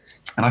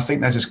 And I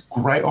think there's this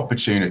great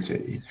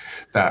opportunity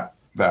that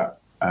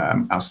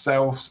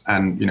ourselves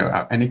and, you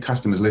know, any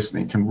customers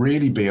listening can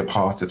really be a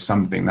part of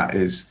something that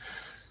is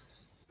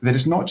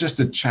not just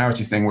a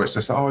charity thing where it's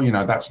just, oh, you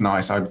know, that's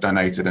nice, I've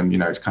donated and, you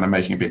know, it's kind of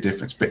making a big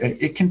difference. But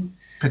it can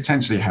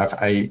potentially have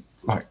a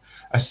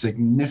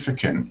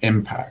significant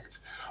impact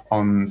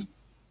on,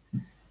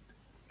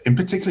 in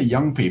particular,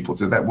 young people,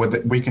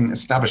 that we can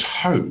establish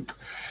hope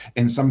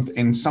in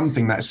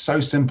something that's so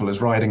simple as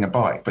riding a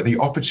bike, but the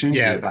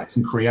opportunity that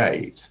can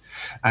create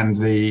and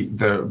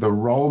the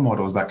role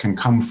models that can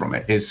come from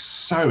it is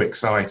so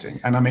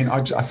exciting. And I mean,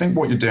 I think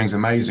what you're doing is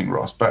amazing,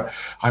 Ross, but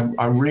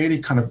I really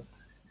kind of,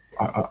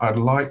 I'd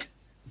like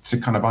to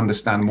kind of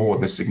understand more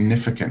the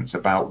significance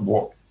about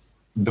what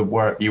the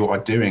work you are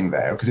doing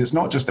there, because it's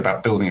not just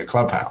about building a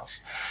clubhouse.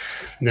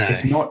 No.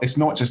 It's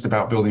not just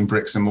about building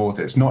bricks and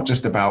mortar. It's not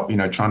just about, you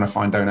know, trying to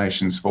find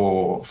donations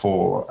for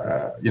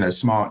you know,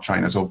 smart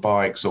trainers or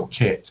bikes or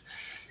kit.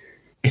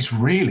 It's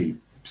really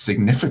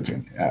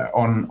significant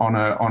on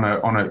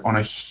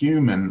a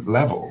human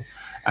level,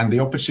 and the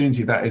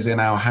opportunity that is in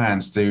our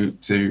hands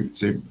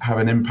to have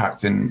an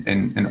impact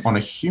in on a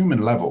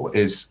human level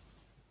is,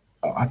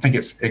 I think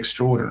it's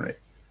extraordinary,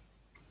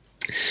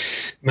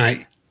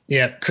 mate.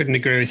 Yeah, couldn't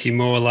agree with you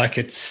more. Like,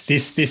 it's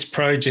this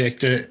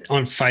project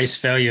on face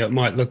value, it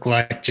might look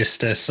like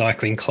just a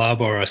cycling club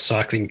or a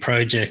cycling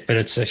project, but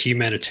it's a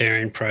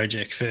humanitarian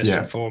project first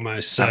and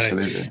foremost. So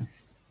absolutely,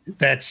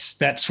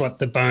 that's what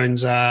the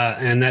bones are,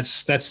 and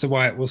that's the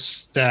way it will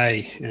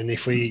stay. And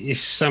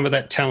if some of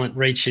that talent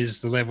reaches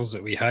the levels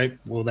that we hope,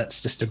 well,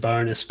 that's just a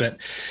bonus. But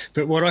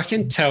what I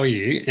can tell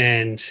you,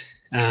 and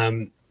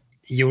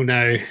you'll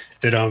know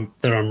that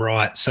I'm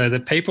right. So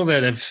the people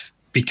that have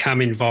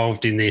become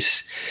involved in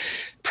this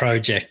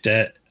project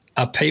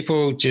are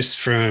people just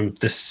from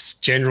the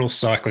general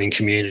cycling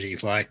community.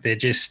 Like, they're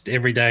just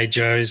everyday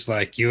Joes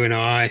like you and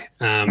I,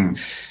 and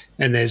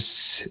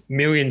there's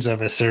millions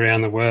of us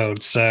around the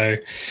world. So,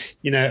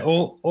 you know,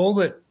 all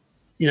that,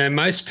 you know,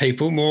 most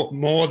people,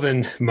 more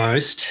than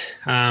most,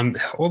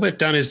 all they've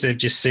done is they've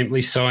just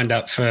simply signed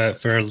up for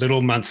a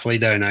little monthly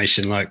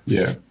donation, like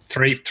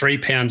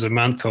 £3 a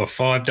month or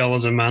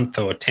 $5 a month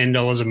or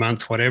 $10 a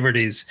month, whatever it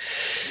is.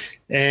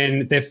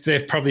 And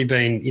they've probably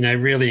been, you know,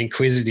 really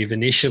inquisitive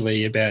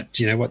initially about,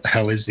 you know, what the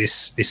hell is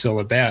this all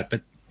about?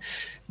 But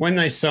when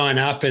they sign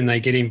up and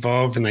they get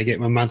involved and they get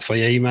my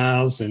monthly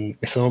emails and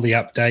with all the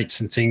updates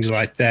and things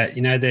like that,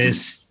 you know,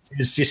 there's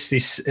just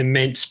this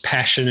immense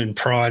passion and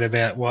pride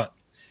about what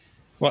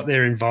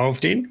they're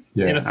involved in.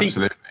 Yeah, and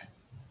absolutely.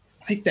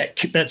 I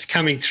think that's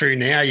coming through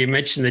now. You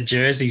mentioned the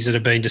jerseys that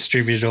have been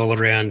distributed all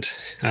around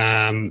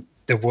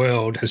the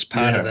world as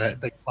part of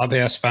the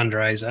Clubhouse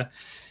fundraiser.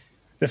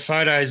 The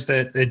photos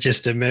that are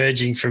just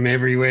emerging from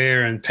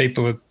everywhere, and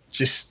people are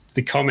just,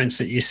 the comments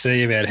that you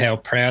see about how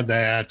proud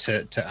they are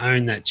to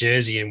own that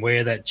jersey and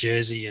wear that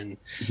jersey and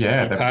be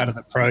part of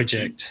the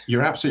project.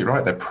 You're absolutely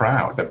right. They're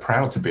proud. They're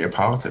proud to be a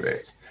part of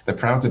it. They're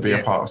proud to be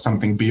a part of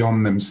something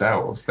beyond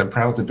themselves. They're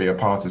proud to be a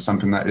part of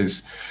something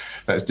that's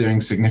doing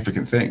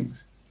significant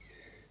things.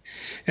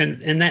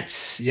 And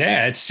that's,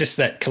 it's just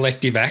that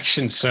collective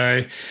action.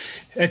 So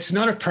it's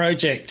not a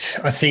project,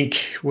 I think,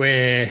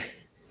 where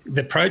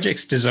the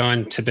project's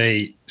designed to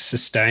be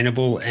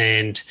sustainable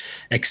and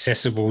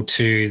accessible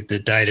to the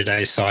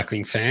day-to-day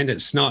cycling fan.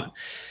 It's not,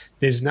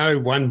 there's no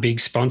one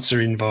big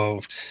sponsor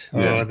involved,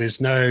 or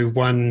there's no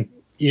one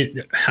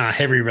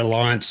heavy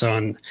reliance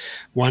on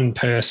one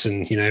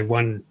person,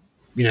 one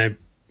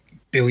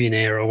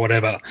billionaire or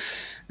whatever.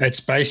 It's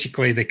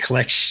basically the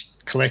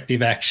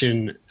collective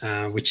action,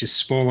 which is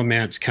small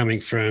amounts coming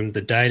from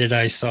the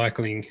day-to-day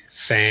cycling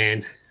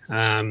fan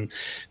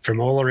from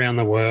all around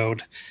the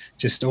world,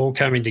 just all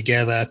coming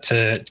together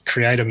to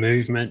create a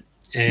movement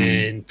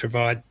and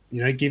provide,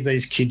 give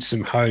these kids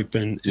some hope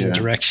and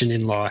direction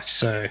in life.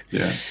 So,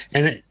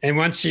 and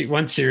once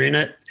you're in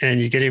it and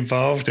you get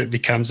involved, it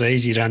becomes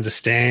easy to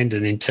understand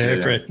and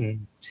interpret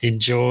and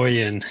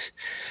enjoy. And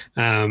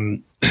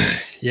and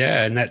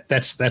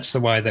that's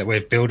the way that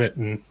we've built it.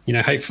 And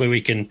hopefully we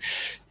can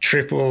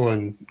triple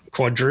and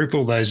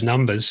quadruple those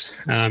numbers,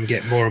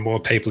 get more and more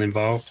people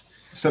involved.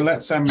 So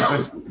let's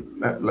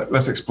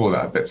explore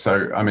that a bit.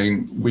 So, I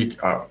mean,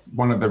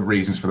 one of the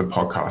reasons for the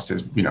podcast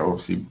is,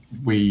 obviously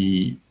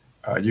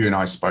you and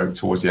I spoke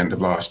towards the end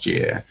of last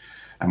year,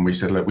 and we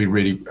said, look, we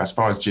really, as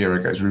far as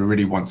Jira goes, we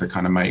really want to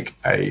kind of make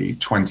a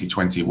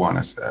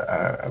 2021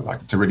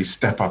 like to really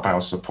step up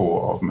our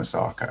support of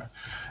Masaka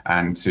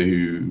and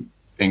to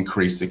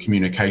increase the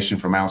communication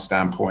from our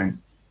standpoint,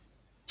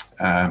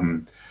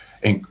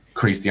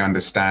 increase the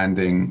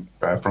understanding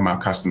from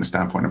our customer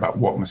standpoint about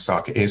what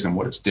Masaka is and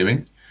what it's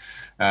doing,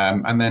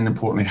 and then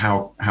importantly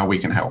how we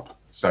can help.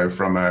 So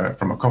from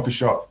a coffee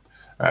shop,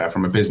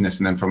 from a business,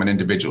 and then from an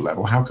individual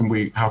level, how can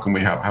we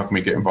help? How can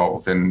we get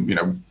involved?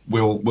 And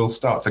we'll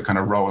start to kind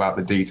of roll out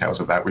the details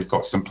of that. We've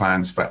got some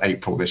plans for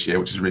April this year,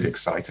 which is really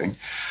exciting.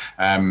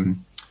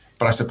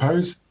 But I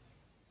suppose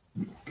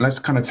let's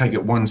kind of take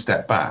it one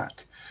step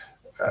back.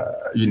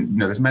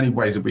 There's many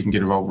ways that we can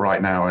get involved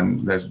right now,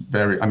 and there's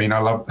I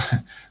love.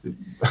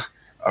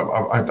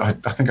 I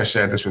think I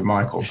shared this with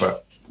Michael,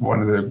 but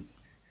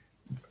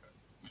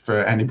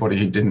for anybody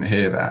who didn't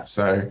hear that,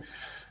 so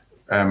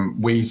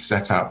we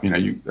set up.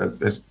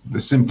 The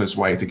simplest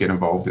way to get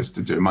involved is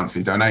to do a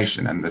monthly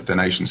donation, and the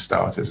donation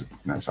starts as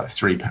it's like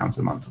 £3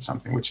 a month or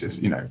something, which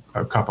is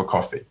a cup of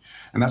coffee,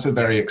 and that's a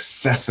very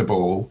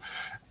accessible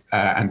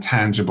and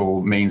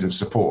tangible means of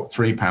support.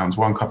 £3,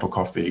 one cup of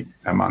coffee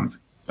a month.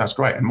 That's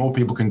great. And more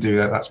people can do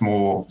that. That's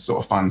more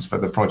sort of funds for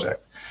the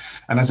project.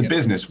 And as a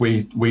business,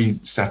 we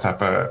set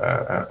up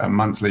a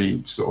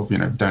monthly sort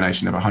of,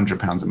 donation of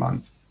 £100 a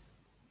month.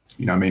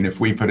 If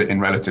we put it in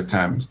relative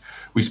terms,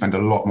 we spend a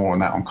lot more on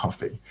that on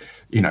coffee,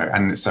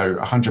 and so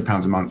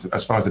 £100 a month,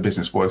 as far as the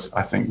business was,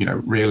 I think,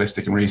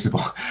 realistic and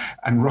reasonable.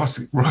 And Ross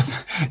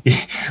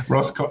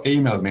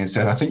emailed me and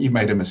said, I think you've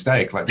made a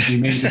mistake. Like, did you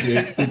mean to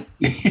do,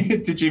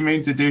 did you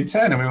mean to do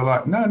 10? And we were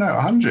like, no,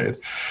 100.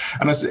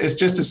 And it's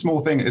just a small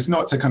thing. It's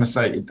not to kind of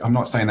say, I'm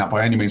not saying that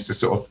by any means to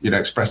sort of,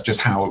 express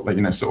just how,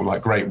 sort of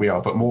like great we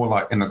are, but more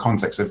like in the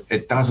context of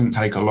it doesn't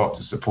take a lot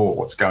to support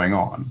what's going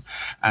on.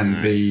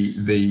 And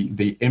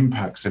the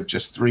impacts of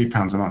just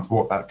 £3 a month,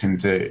 what that can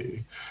do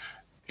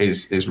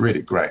is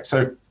really great.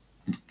 So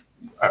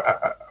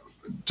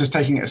just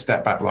taking it a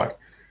step back, like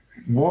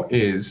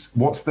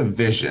what's the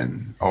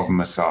vision of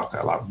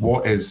Masaka? Like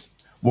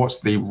what's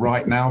the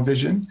right now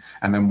vision,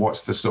 and then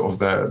what's the sort of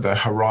the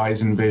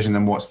horizon vision,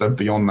 and what's the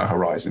beyond the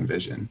horizon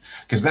vision?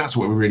 Because that's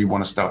what we really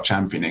want to start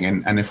championing.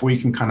 And if we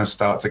can kind of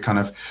start to kind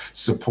of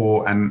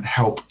support and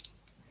help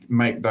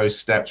make those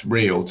steps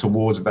real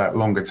towards that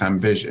longer term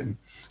vision.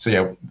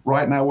 So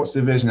right now, what's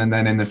the vision? And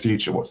then in the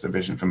future, what's the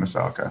vision for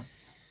Masaka?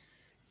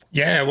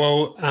 Yeah,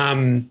 well,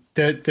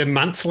 the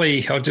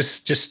monthly, I'll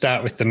just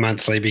start with the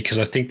monthly, because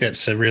I think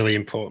that's a really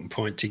important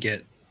point to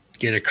get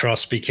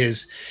across,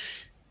 because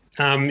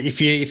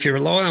if you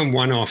rely on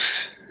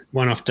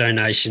one-off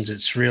donations,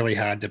 it's really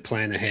hard to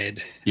plan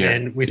ahead. Yeah,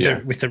 and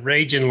with a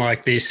region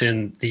like this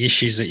and the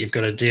issues that you've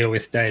got to deal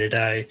with day to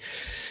day,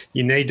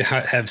 you need to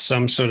have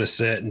some sort of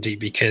certainty,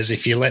 because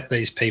if you let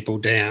these people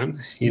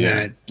down,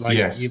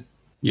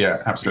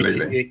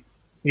 absolutely.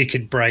 You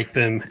could break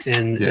them,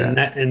 and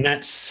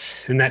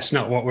that's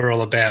not what we're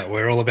all about.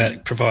 We're all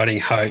about providing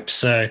hope.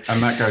 So,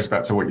 and that goes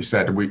back to what you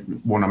said. We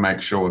want to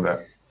make sure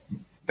that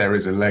there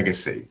is a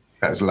legacy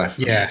that is left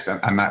from this,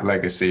 and that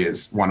legacy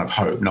is one of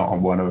hope, not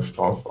one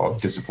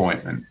of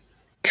disappointment.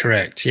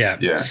 Correct. Yeah.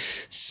 Yeah.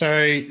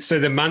 So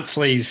the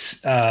monthlies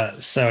are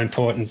so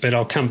important, but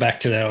I'll come back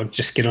to that. I'll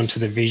just get onto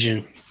the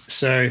vision.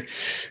 So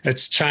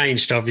it's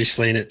changed,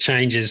 obviously, and it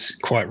changes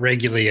quite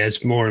regularly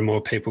as more and more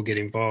people get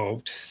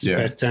involved.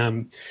 Yeah. But,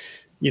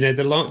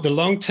 the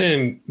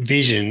long-term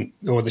vision,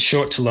 or the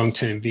short to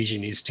long-term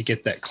vision, is to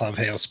get that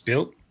clubhouse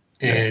built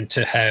and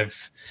to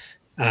have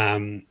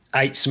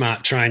 8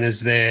 smart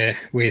trainers there,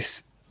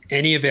 with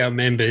any of our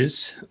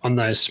members on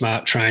those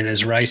smart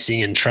trainers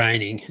racing and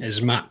training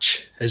as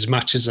much as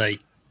they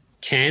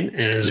can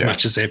and as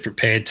much as they're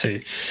prepared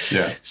to.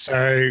 Yeah.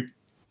 So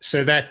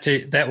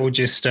that will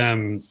just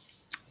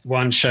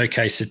one,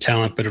 showcase the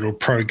talent, but it'll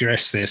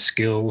progress their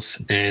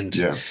skills and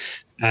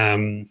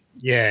and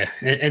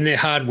they're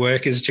hard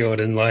workers,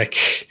 Jordan.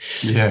 Like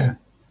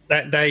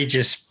that they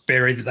just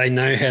they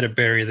know how to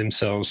bury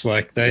themselves.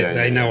 Like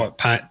they know what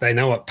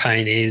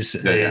pain is.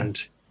 So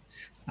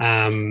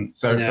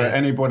for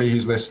anybody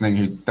who's listening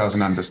who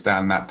doesn't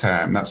understand that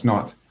term, that's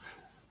not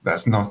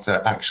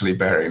actually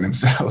burying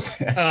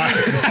themselves. Is that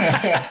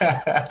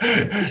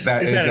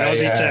an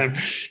Aussie term?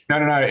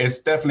 No.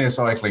 It's definitely a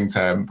cycling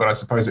term, but I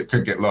suppose it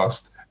could get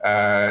lost.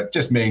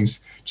 Just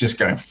means just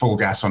going full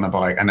gas on a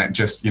bike and it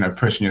just,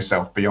 pushing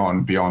yourself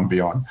beyond.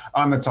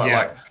 I'm the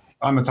type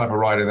I'm the type of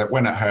rider that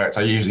when it hurts,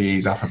 I usually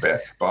ease up a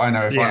bit. But I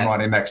know if I'm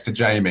riding next to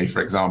Jamie,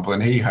 for example,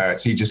 and he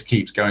hurts, he just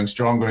keeps going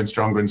stronger and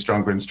stronger and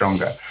stronger and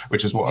stronger,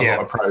 which is what a lot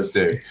of pros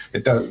do.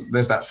 It does.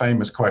 There's that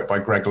famous quote by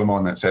Greg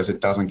LeMond that says, "It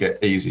doesn't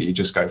get easy; you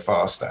just go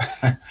faster."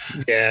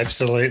 Yeah,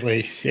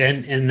 absolutely,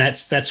 and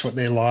that's what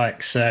they're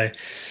like. So.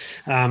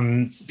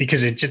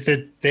 Because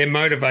their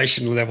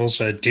motivation levels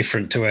are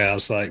different to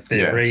ours. Like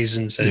their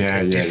reasons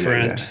are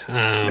different.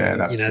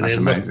 That's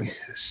amazing.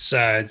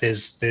 So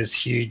there's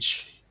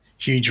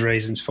huge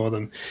reasons for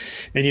them,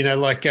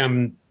 and like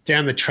down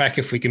the track,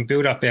 if we can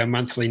build up our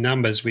monthly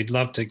numbers, we'd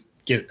love to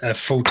get a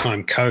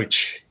full-time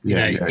coach,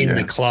 in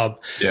the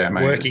club,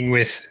 working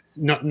with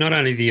not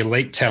only the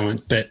elite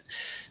talent, but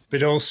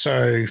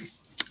also,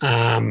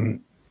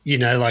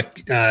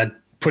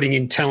 putting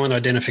in talent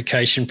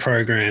identification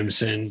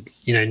programs and,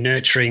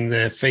 nurturing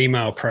the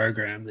female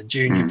program, the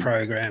junior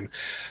program,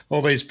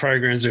 all these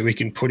programs that we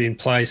can put in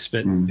place.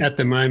 But at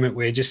the moment,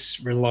 we're just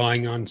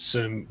relying on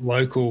some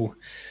local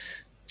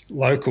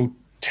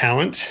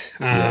talent,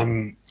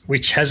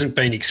 which hasn't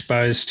been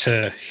exposed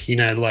to,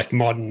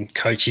 modern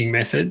coaching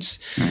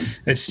methods.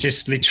 It's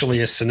just literally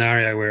a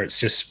scenario where it's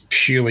just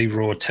purely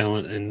raw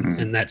talent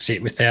and that's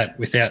it,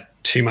 without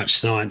too much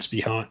science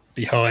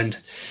behind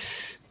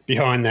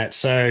that.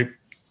 So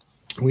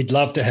we'd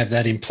love to have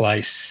that in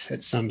place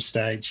at some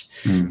stage.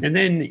 And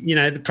then,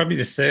 probably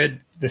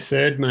the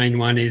third main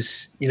one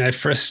is,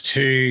 for us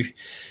to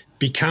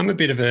become a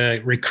bit of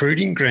a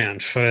recruiting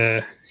ground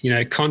for,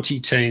 Conti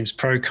teams,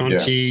 pro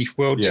Conti,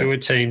 world tour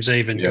teams,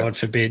 even, God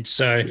forbid.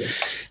 So,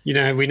 we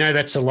know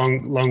that's a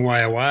long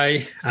way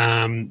away.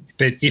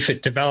 But if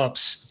it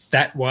develops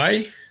that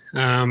way,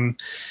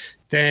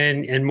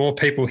 then, and more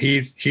people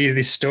hear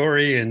this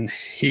story and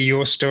hear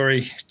your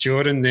story,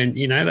 Jordan, then,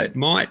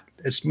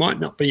 it might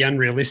not be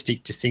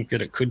unrealistic to think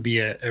that it could be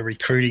a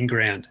recruiting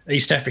ground.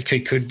 East Africa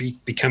could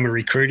become a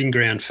recruiting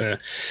ground for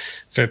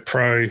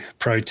pro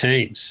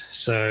teams.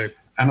 So,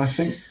 and I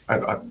think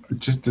I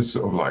just to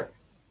sort of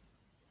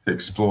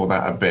explore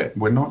that a bit,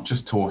 we're not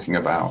just talking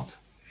about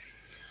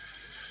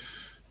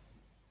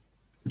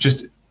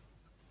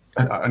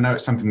I know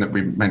it's something that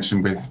we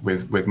mentioned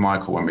with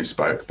Michael when we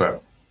spoke,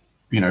 but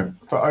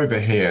for over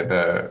here,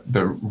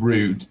 the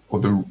route or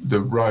the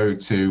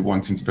road to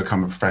wanting to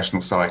become a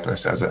professional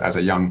cyclist as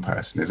a young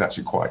person is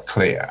actually quite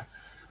clear.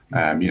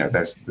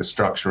 There's the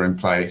structure in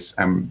place,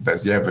 and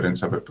there's the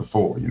evidence of it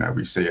before.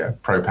 We see a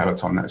pro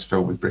peloton that's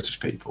filled with British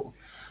people,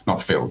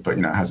 not filled, but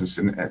has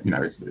in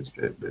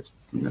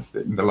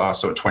the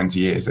last sort of 20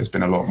 years, there's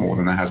been a lot more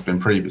than there has been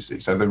previously.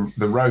 So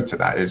the road to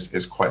that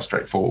is quite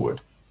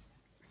straightforward.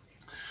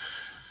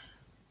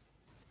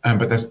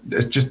 But there's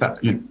just that,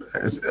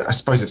 I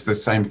suppose it's the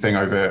same thing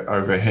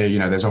over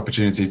here. There's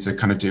opportunity to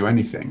kind of do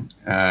anything.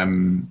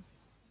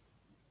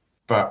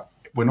 But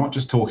we're not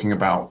just talking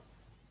about,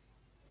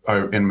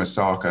 in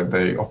Masaka,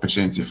 the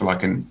opportunity for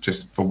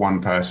just for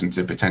one person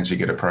to potentially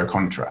get a pro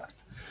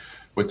contract.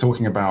 We're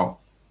talking about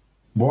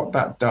what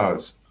that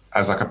does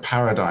as a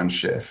paradigm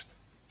shift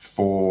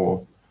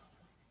for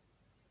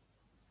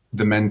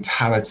the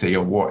mentality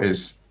of what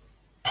is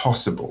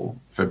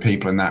possible for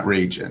people in that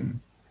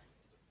region.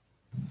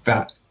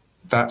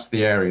 That's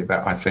the area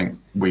that I think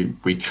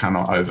we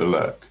cannot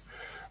overlook,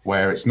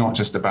 where it's not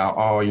just about,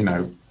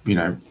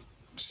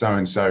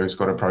 so-and-so's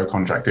got a pro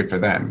contract, good for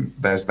them.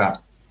 There's that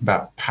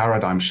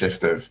paradigm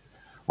shift of,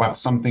 well,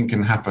 something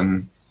can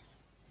happen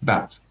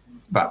that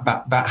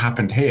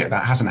happened here,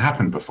 that hasn't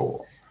happened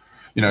before.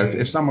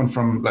 If someone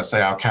from, let's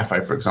say, our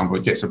cafe, for example,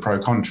 gets a pro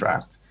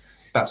contract,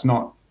 that's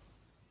not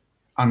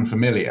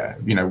unfamiliar.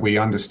 We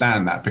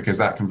understand that because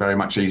that can very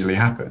much easily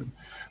happen.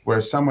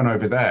 Whereas someone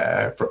over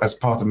there, as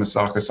part of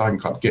Masaka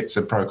Cycling Club, gets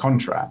a pro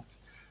contract,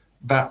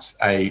 that's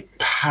a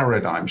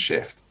paradigm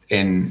shift.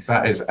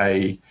 That is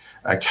a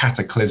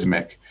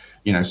cataclysmic,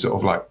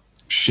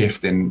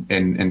 shift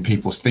in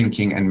people's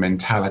thinking and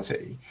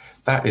mentality.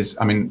 That is,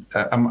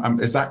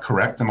 is that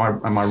correct? Am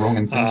I wrong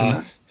in thinking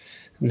that?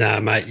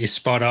 No, mate, you're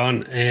spot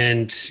on.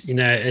 And,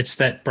 it's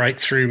that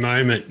breakthrough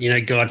moment,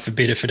 God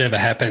forbid if it ever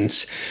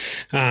happens,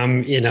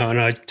 and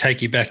I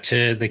take you back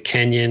to the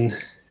Kenyan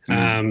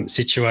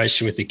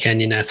situation with the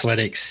Kenyan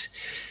athletics.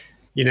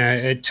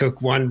 It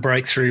took one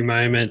breakthrough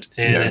moment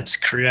and it's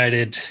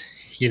created,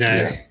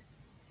 a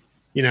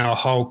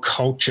whole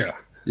culture,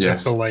 I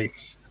believe,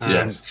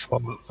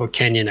 for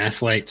Kenyan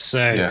athletes.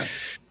 So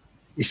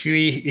if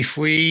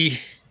we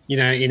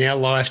in our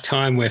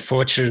lifetime, we're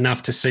fortunate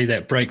enough to see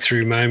that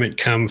breakthrough moment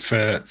come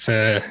for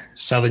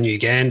Southern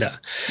Uganda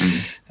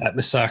at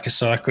Masaka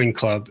Cycling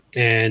Club,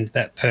 and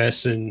that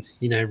person,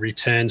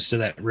 returns to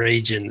that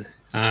region,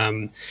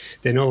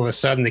 then all of a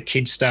sudden the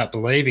kids start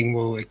believing,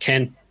 well,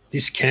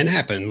 this can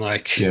happen.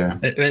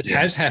 It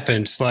has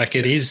happened.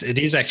 It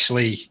is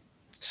actually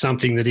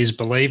something that is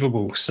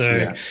believable.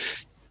 So,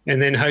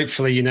 and then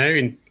hopefully,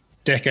 in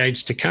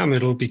decades to come,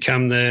 it'll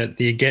become the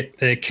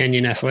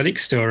Kenyan athletic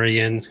story.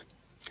 And,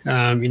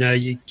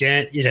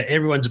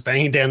 everyone's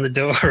banging down the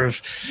door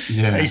of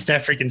East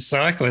African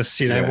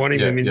cyclists, wanting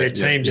them in their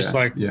team,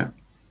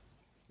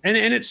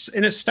 And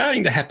it's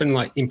starting to happen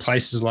like in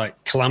places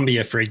like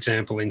Colombia, for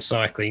example, in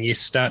cycling. You're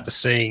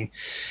starting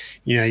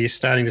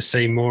to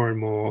see more and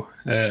more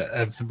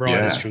of the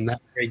riders from that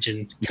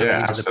region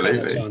coming into the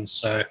peloton.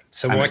 So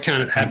why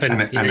can't it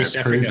happen in East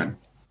Africa? Proven.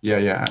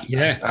 Yeah.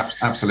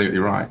 Absolutely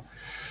right.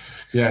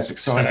 Yeah, it's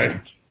exciting.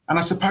 And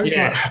I suppose,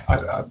 as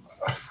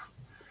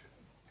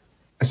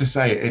I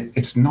say,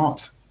 it's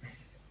not.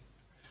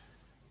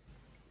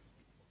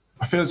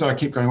 I feel as though I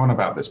keep going on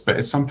about this, but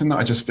it's something that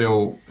I just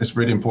feel is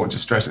really important to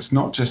stress. It's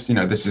not just,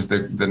 this is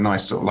the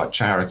nice sort of like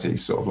charity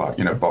sort of like,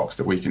 box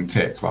that we can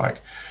tick.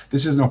 Like,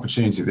 this is an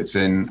opportunity that's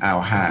in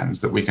our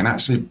hands that we can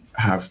actually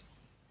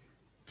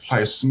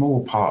play a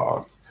small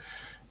part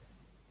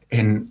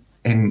in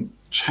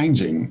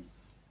changing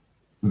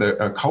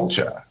the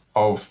culture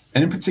of,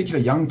 and in particular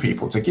young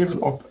people, to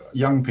give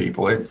young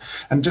people, and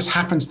it just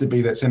happens to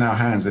be that's in our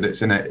hands, that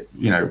it's in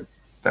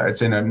that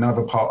it's in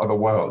another part of the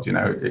world.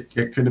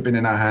 It could have been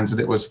in our hands that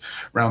it was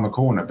around the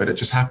corner, but it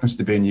just happens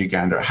to be in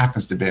Uganda. It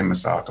happens to be in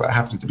Masaka. It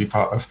happens to be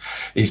part of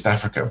East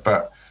Africa.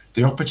 But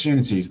the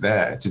opportunity is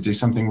there to do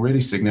something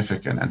really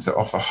significant and to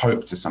offer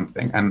hope to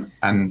something. And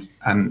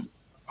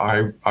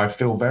I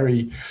feel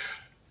very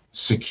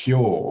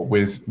secure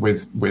with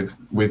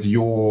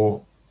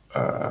your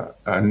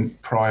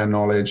prior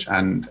knowledge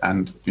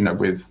and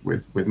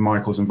with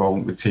Michael's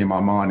involvement with Team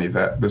Armani,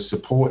 that the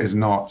support is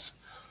not,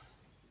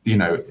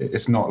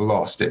 it's not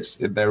lost.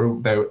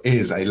 There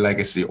is a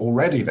legacy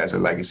already. There's a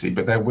legacy,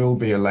 but there will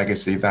be a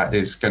legacy that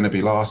is going to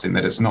be lasting.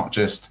 That it's not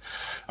just,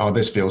 oh,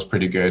 this feels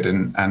pretty good,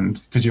 and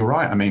because you're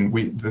right. I mean,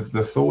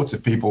 the thought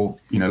of people,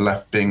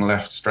 being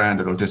left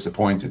stranded or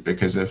disappointed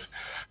because of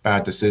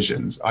bad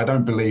decisions, I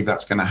don't believe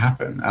that's going to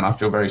happen. And I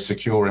feel very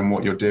secure in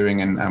what you're doing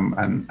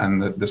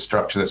and the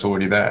structure that's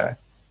already there.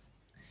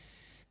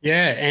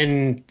 Yeah,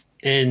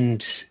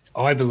 and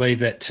I believe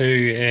that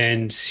too.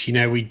 And,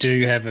 we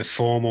do have a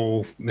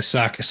formal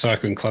Masaka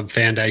Cycling Club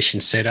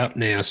Foundation set up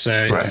now.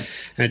 So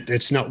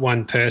it's not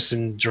one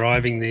person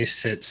driving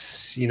this.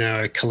 It's,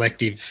 a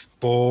collective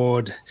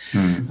board.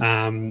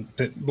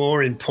 But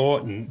more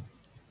important,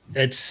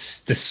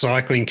 it's the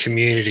cycling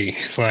community.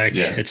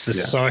 It's the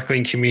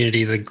cycling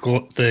community, the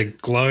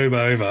globe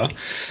over.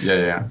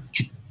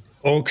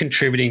 All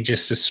contributing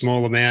just a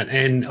small amount.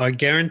 And I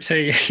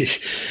guarantee,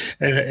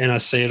 and I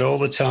see it all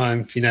the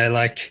time,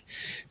 that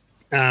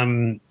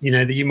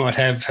you might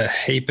have a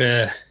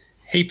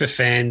heap of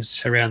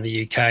fans around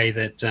the UK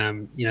that,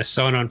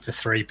 sign on for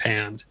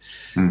 £3.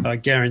 I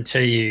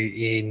guarantee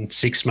you in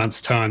 6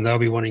 months' time, they'll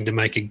be wanting to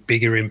make a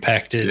bigger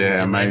impact.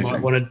 And they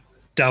might want to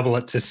double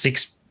it to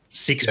 £6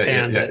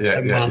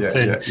 a month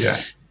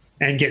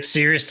and get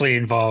seriously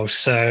involved.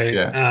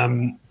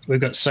 So we've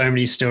got so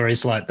many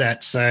stories like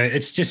that. So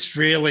it's just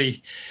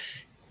really,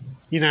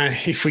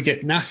 if we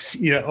get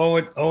nothing,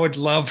 I would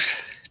love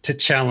to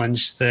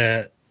challenge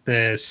the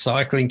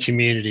cycling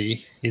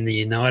community in the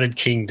United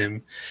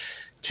Kingdom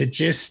to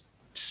just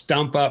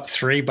stump up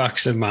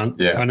 $3 a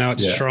month. I know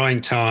it's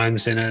trying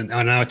times, and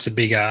I know it's a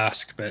big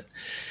ask, but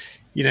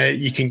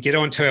you can get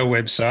onto our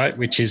website,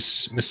 which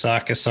is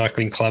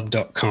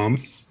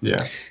masakacyclingclub.com.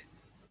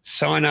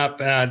 Sign up.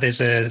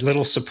 There's a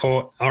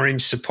little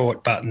orange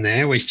support button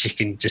there, which you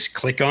can just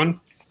click on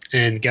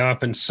and go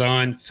up and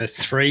sign for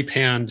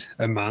 £3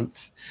 a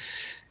month.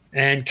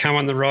 And come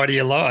on the ride of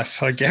your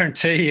life. I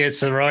guarantee you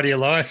it's the ride of your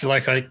life.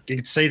 I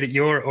can see that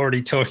you're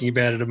already talking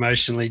about it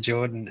emotionally,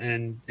 Jordan,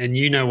 and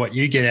you know what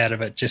you get out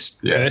of it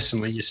just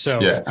personally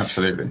yourself. Yeah,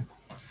 absolutely.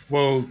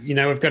 Well,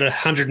 we've got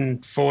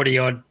 140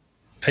 odd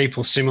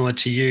people similar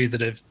to you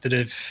that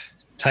have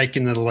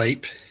taken the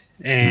leap,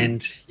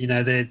 and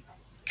they're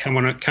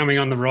coming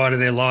on the ride of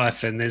their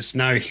life, and there's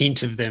no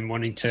hint of them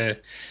wanting to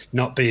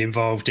not be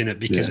involved in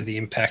it because of the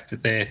impact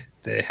that they're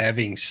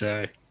having.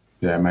 So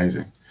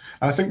amazing.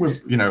 And I think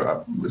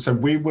so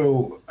we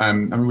will.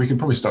 We can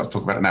probably start to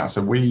talk about it now.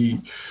 So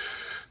we've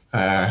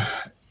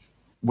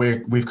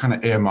kind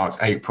of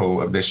earmarked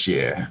April of this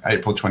year,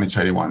 April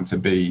 2021, to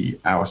be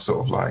our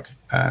sort of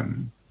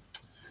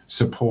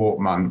support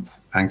month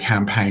and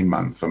campaign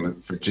month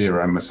for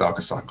Giro and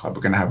Masaka Cycling Club.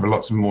 We're going to have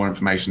lots of more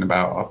information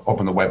about up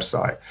on the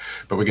website,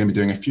 but we're going to be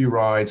doing a few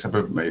rides,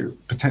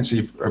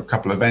 potentially a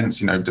couple of events,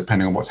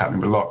 depending on what's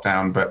happening with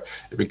lockdown, but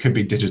it could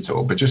be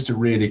digital, but just to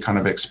really kind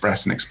of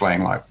express and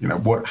explain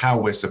how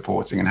we're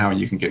supporting and how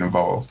you can get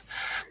involved.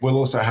 We'll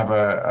also have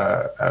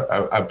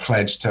a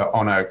pledge to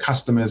honor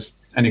customers,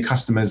 any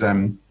customers,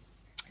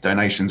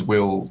 donations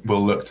will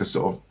look to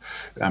sort of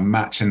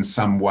match in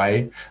some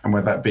way, and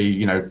whether that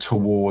be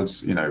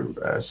towards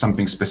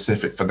something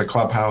specific for the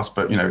clubhouse,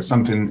 but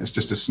something, it's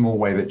just a small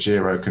way that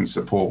Giro can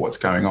support what's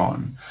going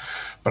on.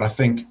 But I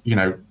think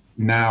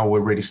now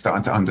we're really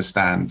starting to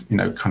understand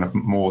kind of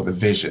more the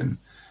vision,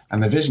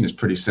 and the vision is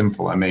pretty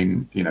simple. I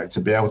mean, to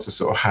be able to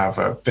sort of have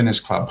a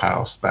finished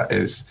clubhouse that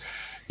is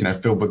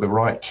filled with the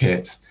right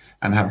kit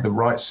and have the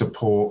right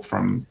support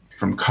from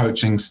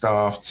coaching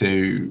staff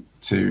to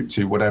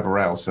whatever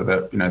else, so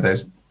that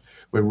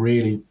we're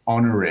really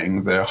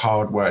honouring the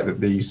hard work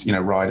that these, you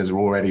know, riders are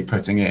already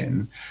putting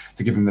in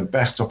to give them the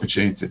best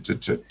opportunity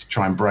to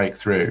try and break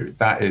through.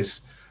 That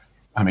is,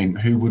 I mean,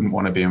 who wouldn't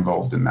want to be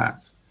involved in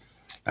that?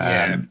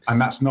 And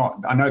that's not,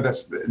 I know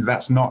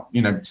that's not,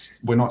 you know,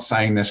 we're not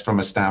saying this from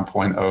a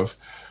standpoint of,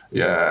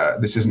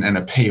 this isn't an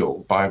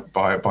appeal by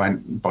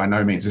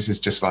no means. This is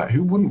just like,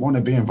 who wouldn't want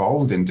to be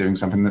involved in doing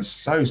something that's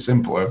so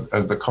simple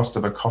as the cost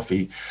of a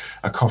coffee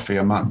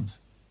a month?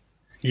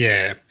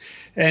 Yeah.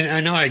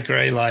 And I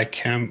agree.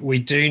 Like, we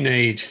do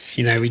need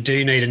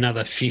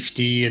another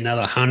 50,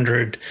 another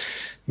 100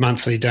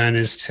 monthly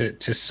donors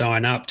to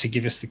sign up to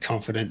give us the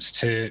confidence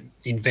to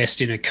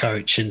invest in a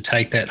coach and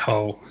take that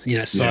whole, you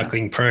know,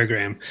 cycling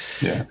program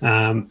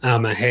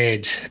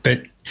ahead.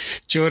 But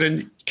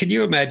Jordan, can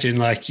you imagine,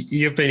 like,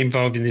 you've been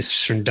involved in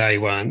this from day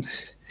one.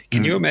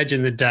 Can you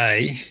imagine the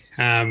day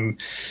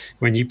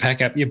when you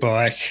pack up your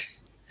bike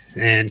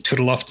and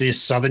tootle off to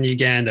southern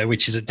Uganda,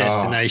 which is a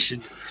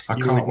destination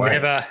you would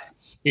never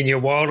in your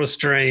wildest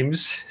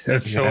dreams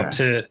have thought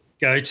to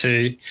go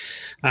to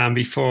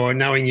before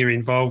knowing your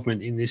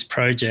involvement in this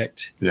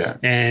project,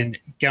 and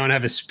go and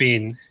have a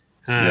spin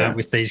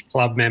with these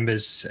club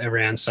members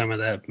around some of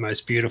the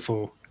most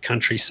beautiful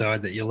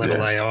countryside that you'll ever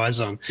lay eyes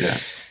on.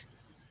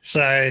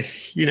 So,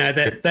 you know,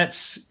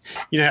 that's,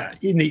 you know,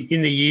 in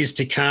the years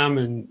to come,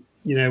 and,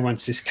 you know,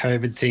 once this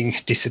COVID thing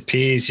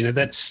disappears, you know,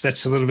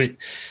 that's a little bit,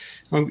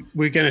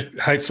 we're going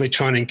to hopefully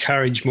try and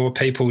encourage more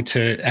people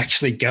to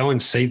actually go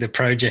and see the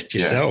project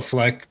yourself.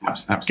 Like,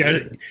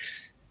 absolutely.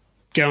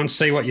 Go and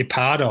see what you're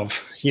part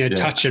of, you know,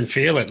 touch and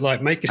feel it,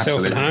 like, make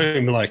yourself at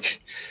home.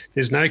 Like,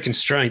 there's no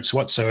constraints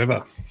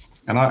whatsoever.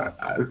 And I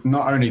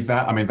not only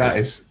that, I mean, that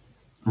is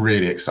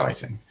really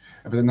exciting.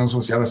 But then there's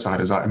also the other side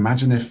is, like,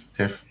 imagine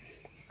if,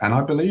 and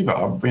I believe it,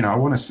 you know, I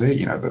want to see,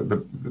 you know,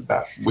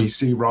 that we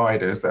see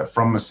riders that are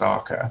from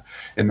Masaka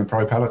in the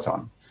pro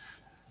peloton,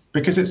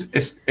 because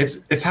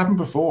it's happened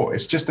before.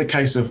 It's just a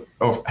case of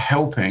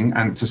helping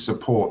and to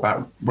support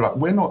that. Like,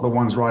 we're not the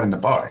ones riding the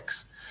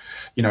bikes.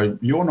 You know,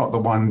 you're not the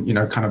one, you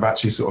know, kind of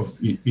actually sort of,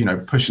 you know,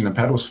 pushing the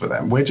pedals for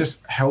them. We're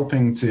just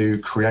helping to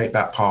create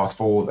that path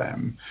for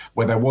them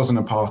where there wasn't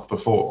a path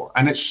before.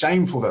 And it's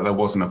shameful that there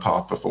wasn't a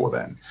path before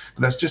then,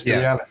 but that's just the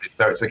reality.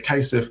 So it's a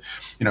case of,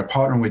 you know,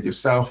 partnering with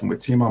yourself and with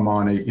Team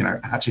Armani, you know,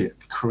 actually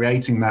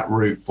creating that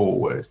route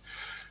forward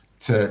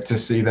to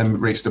see them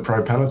reach the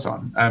pro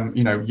peloton.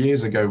 You know,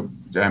 years ago,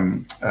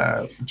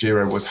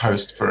 Giro was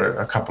host for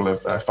a couple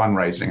of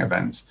fundraising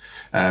events,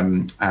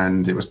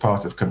 and it was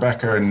part of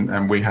Quebeca,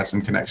 and we had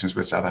some connections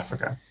with South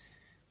Africa.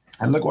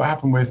 And look what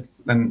happened with,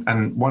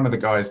 and one of the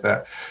guys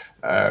that,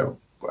 the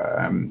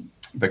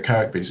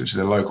Kirkbys, which is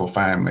a local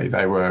family,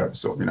 they were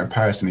sort of, you know,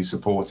 personally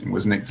supporting,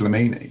 was Nick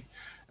Dlamini.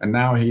 And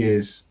now he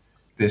is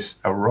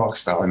a rock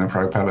star in the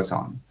pro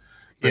peloton.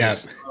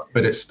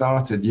 But it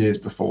started years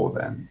before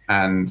then,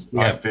 and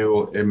I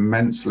feel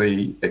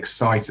immensely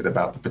excited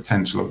about the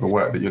potential of the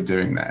work that you're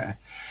doing there.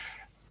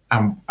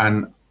 And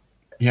I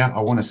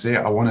want to see it.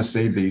 I want to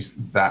see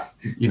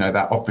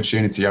that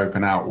opportunity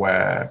open out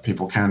where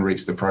people can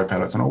reach the pro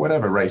peloton or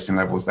whatever racing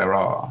levels there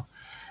are.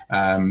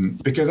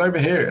 Because over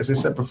here, as I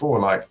said before,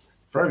 like,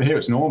 for over here,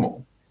 it's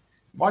normal.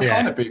 Why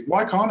can't it be?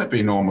 Why can't it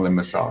be normal in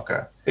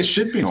Masaka? It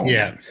should be normal.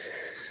 Yeah.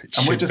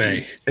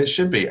 It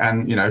should be.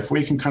 And, you know, if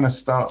we can kind of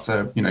start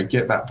to, you know,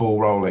 get that ball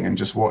rolling and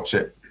just watch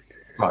it,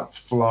 like,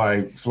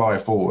 fly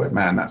forward,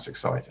 man, that's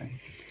exciting.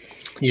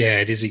 Yeah,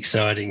 it is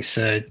exciting.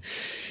 So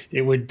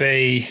it would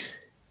be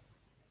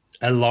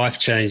a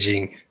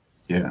life-changing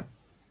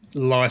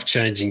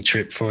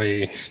trip for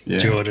you,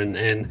 Jordan.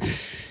 And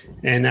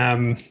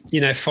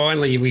you know,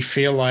 finally we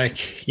feel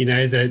like, you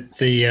know, that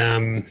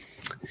the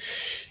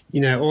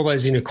you know, all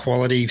those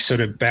inequality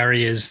sort of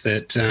barriers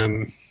that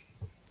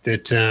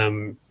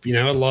you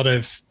know, a lot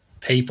of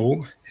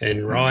people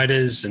and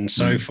riders and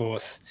so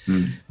forth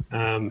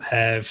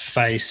have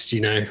faced,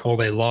 you know, all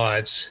their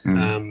lives.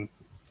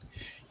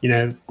 You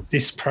know,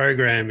 this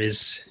program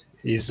is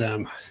you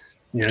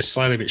know,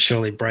 slowly but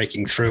surely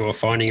breaking through or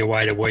finding a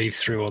way to weave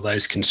through all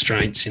those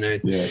constraints, you know.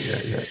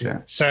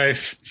 Yeah. So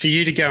for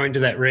you to go into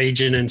that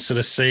region and sort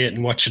of see it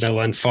and watch it all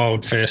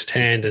unfold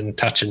firsthand and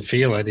touch and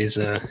feel it is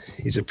a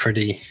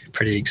pretty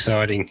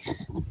exciting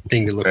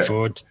thing to look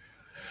forward to.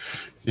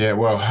 Yeah,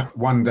 well,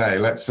 one day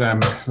let's try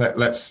and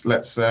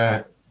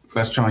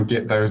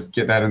get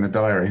that in the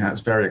diary.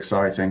 That's very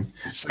exciting.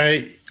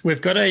 So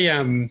we've got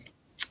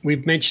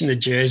we've mentioned the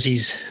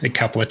jerseys a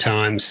couple of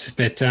times,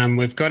 but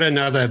we've got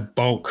another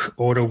bulk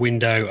order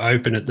window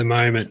open at the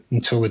moment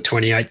until the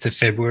 28th of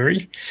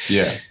February.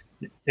 Yeah.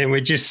 And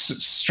we're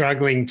just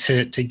struggling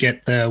to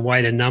get the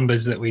weight of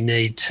numbers that we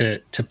need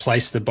to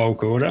place the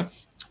bulk order.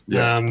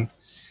 Yeah.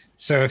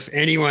 So if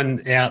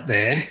anyone out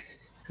there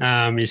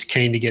is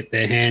keen to get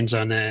their hands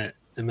on a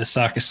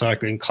Masaka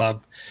Cycling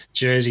Club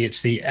jersey,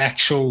 it's the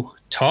actual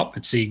top.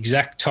 It's the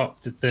exact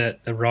top that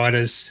the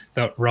riders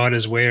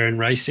wear and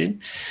race in.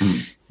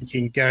 You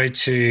can go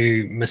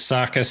to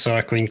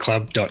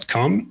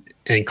masakacyclingclub.com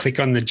and click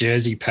on the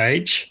jersey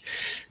page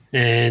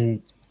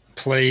and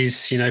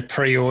please,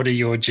 pre-order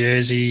your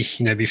jersey,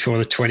 before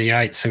the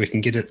 28th, so we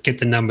can get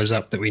the numbers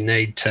up that we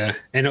need to.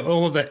 And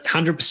all of that,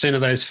 100%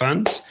 of those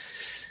funds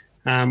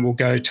will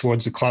go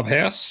towards the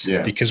clubhouse,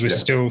 because we're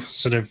still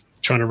sort of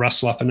trying to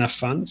rustle up enough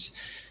funds.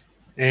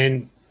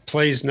 And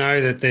please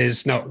know that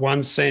there's not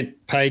 1 cent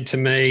paid to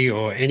me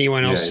or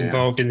anyone else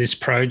involved in this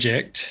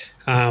project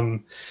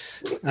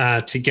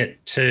to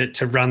get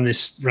to run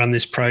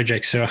this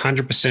project. So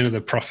 100% of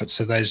the profits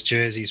of those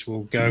jerseys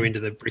will go into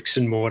the bricks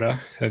and mortar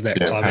of that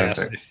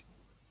clubhouse. Perfect.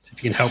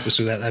 If you can help us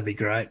with that, that'd be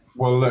great.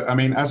 Well, look, I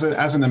mean, as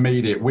an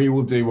immediate, we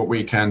will do what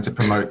we can to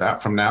promote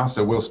that from now.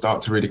 So we'll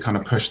start to really kind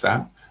of push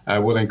that.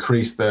 We'll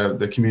increase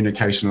the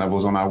communication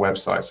levels on our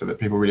website so that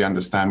people really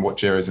understand what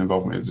Jerry's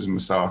involvement is in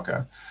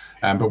Masaka.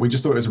 But we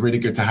just thought it was really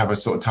good to have a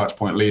sort of touch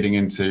point leading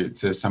into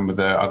some of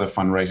the other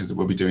fundraisers that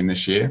we'll be doing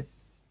this year,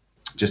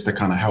 just to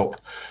kind of help,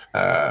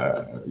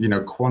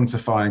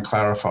 quantify and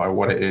clarify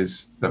what it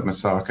is that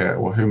Masaka,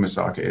 or who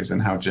Masaka is,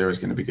 and how Jerry's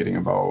going to be getting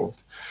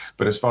involved.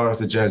 But as far as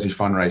the Jersey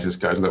fundraisers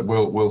goes, look,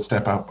 we'll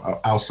step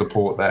up our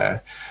support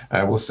there.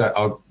 I'm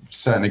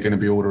certainly going to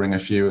be ordering a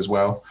few as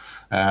well.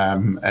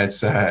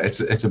 It's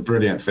a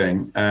brilliant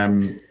thing.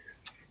 And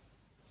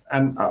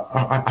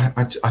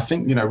I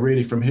think,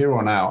 really from here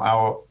on out,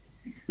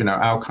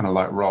 our kind of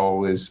like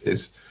role is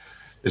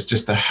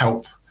just to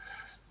help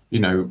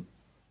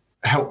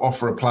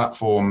offer a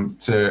platform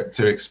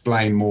to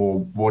explain more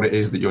what it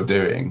is that you're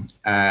doing,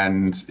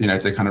 and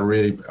to kind of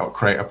really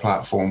create a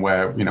platform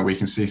where we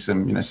can see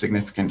some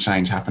significant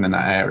change happen in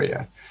that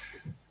area.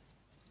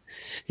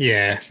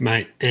 Yeah,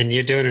 mate, and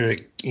you're doing an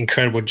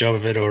incredible job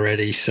of it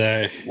already.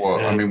 So,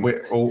 well, I mean,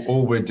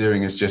 all we're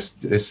doing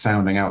is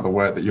sounding out the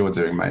work that you're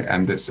doing, mate,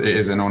 and it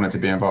is an honour to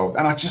be involved.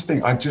 And I just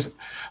think I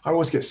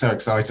always get so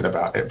excited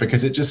about it,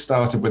 because it just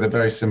started with a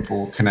very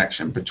simple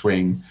connection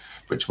between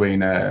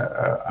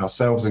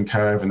ourselves and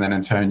Cove, and then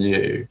in turn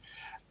you.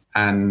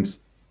 And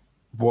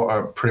what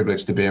a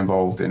privilege to be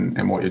involved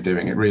in what you're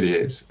doing. It really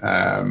is,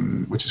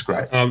 which is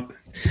great.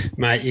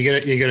 Mate, you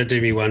got to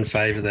do me one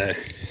favour though.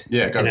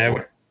 Yeah, go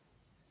for it.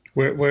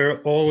 We're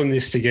all in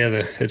this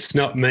together. It's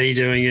not me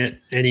doing it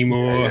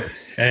anymore.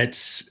 Yeah.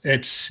 It's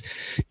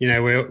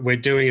we're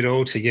doing it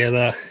all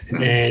together.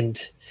 And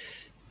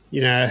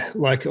at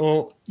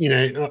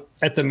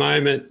the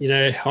moment,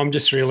 I'm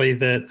just really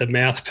the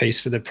mouthpiece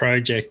for the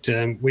project.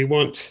 We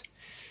want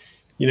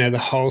the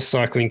whole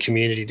cycling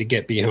community to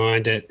get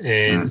behind it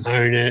and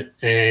own it,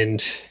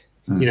 and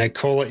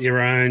call it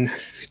your own.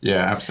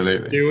 Yeah,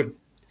 absolutely. Do it.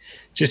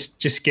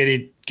 Just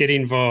get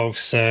involved.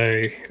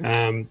 So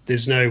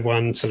there's no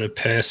one sort of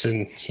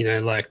person,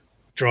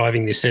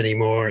 driving this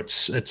anymore.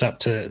 It's up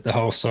to the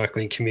whole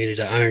cycling community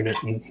to own it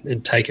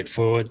and take it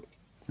forward.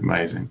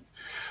 Amazing.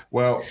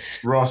 Well,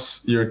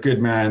 Ross, you're a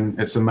good man.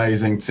 It's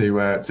amazing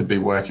to be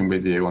working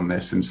with you on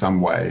this in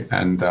some way.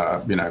 And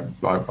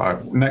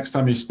next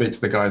time you speak to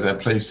the guys there,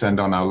 please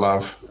send on our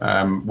love.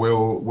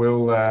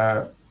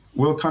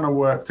 We'll kind of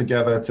work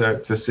together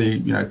to see,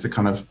 to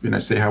kind of,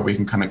 see how we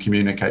can kind of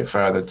communicate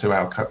further to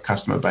our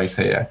customer base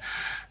here,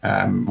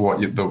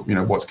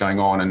 what's going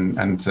on,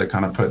 and to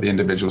kind of put the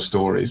individual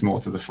stories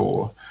more to the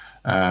fore.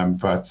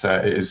 But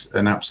it is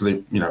an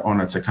absolute,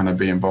 honor to kind of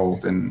be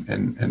involved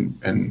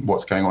in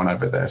what's going on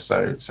over there.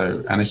 So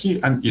I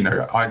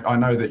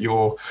know that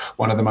you're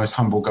one of the most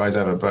humble guys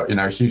ever, but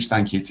a huge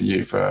thank you to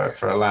you for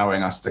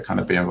allowing us to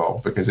kind of be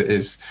involved, because it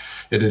is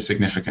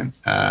significant,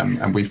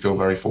 and we feel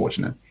very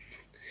fortunate.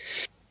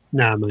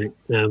 No, mate.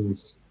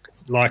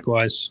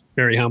 Likewise,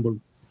 very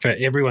humbled for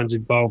everyone's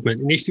involvement.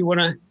 And if you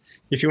want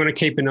to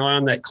keep an eye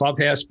on that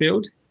clubhouse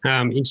build,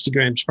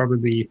 Instagram's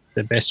probably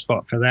the best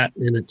spot for that,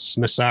 and it's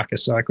Masaka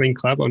Cycling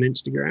Club on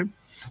Instagram.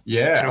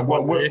 Yeah, so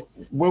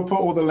we'll put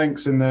all the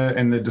links in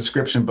the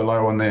description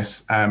below on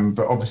this.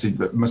 But obviously,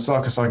 the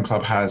Masaka Cycling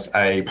Club has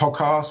a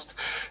podcast,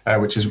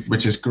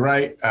 which is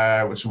great.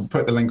 Which we'll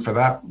put the link for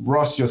that.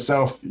 Ross,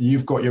 yourself,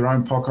 you've got your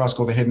own podcast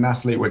called The Hidden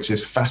Athlete, which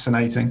is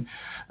fascinating.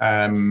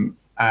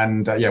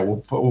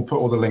 We'll put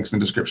all the links in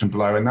the description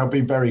below, and they'll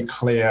be very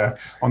clear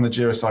on the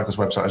Girocycles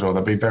website as well.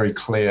 There'll be very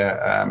clear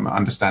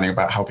understanding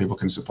about how people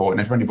can support.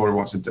 And if anybody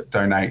wants to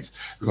donate,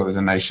 we've got the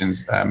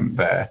donations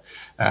there.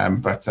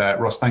 But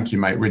Ross, thank you,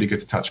 mate. Really good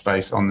to touch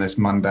base on this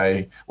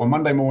Monday. Well,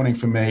 Monday morning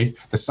for me.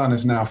 The sun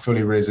is now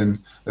fully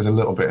risen. There's a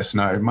little bit of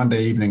snow.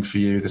 Monday evening for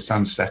you. The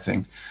sun's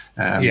setting.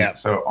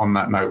 So on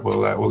that note,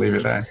 we'll leave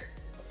it there.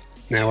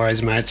 No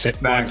worries, mate.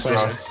 Thanks,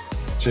 Ross.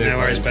 Cheers. No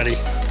worries, buddy.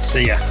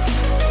 See ya.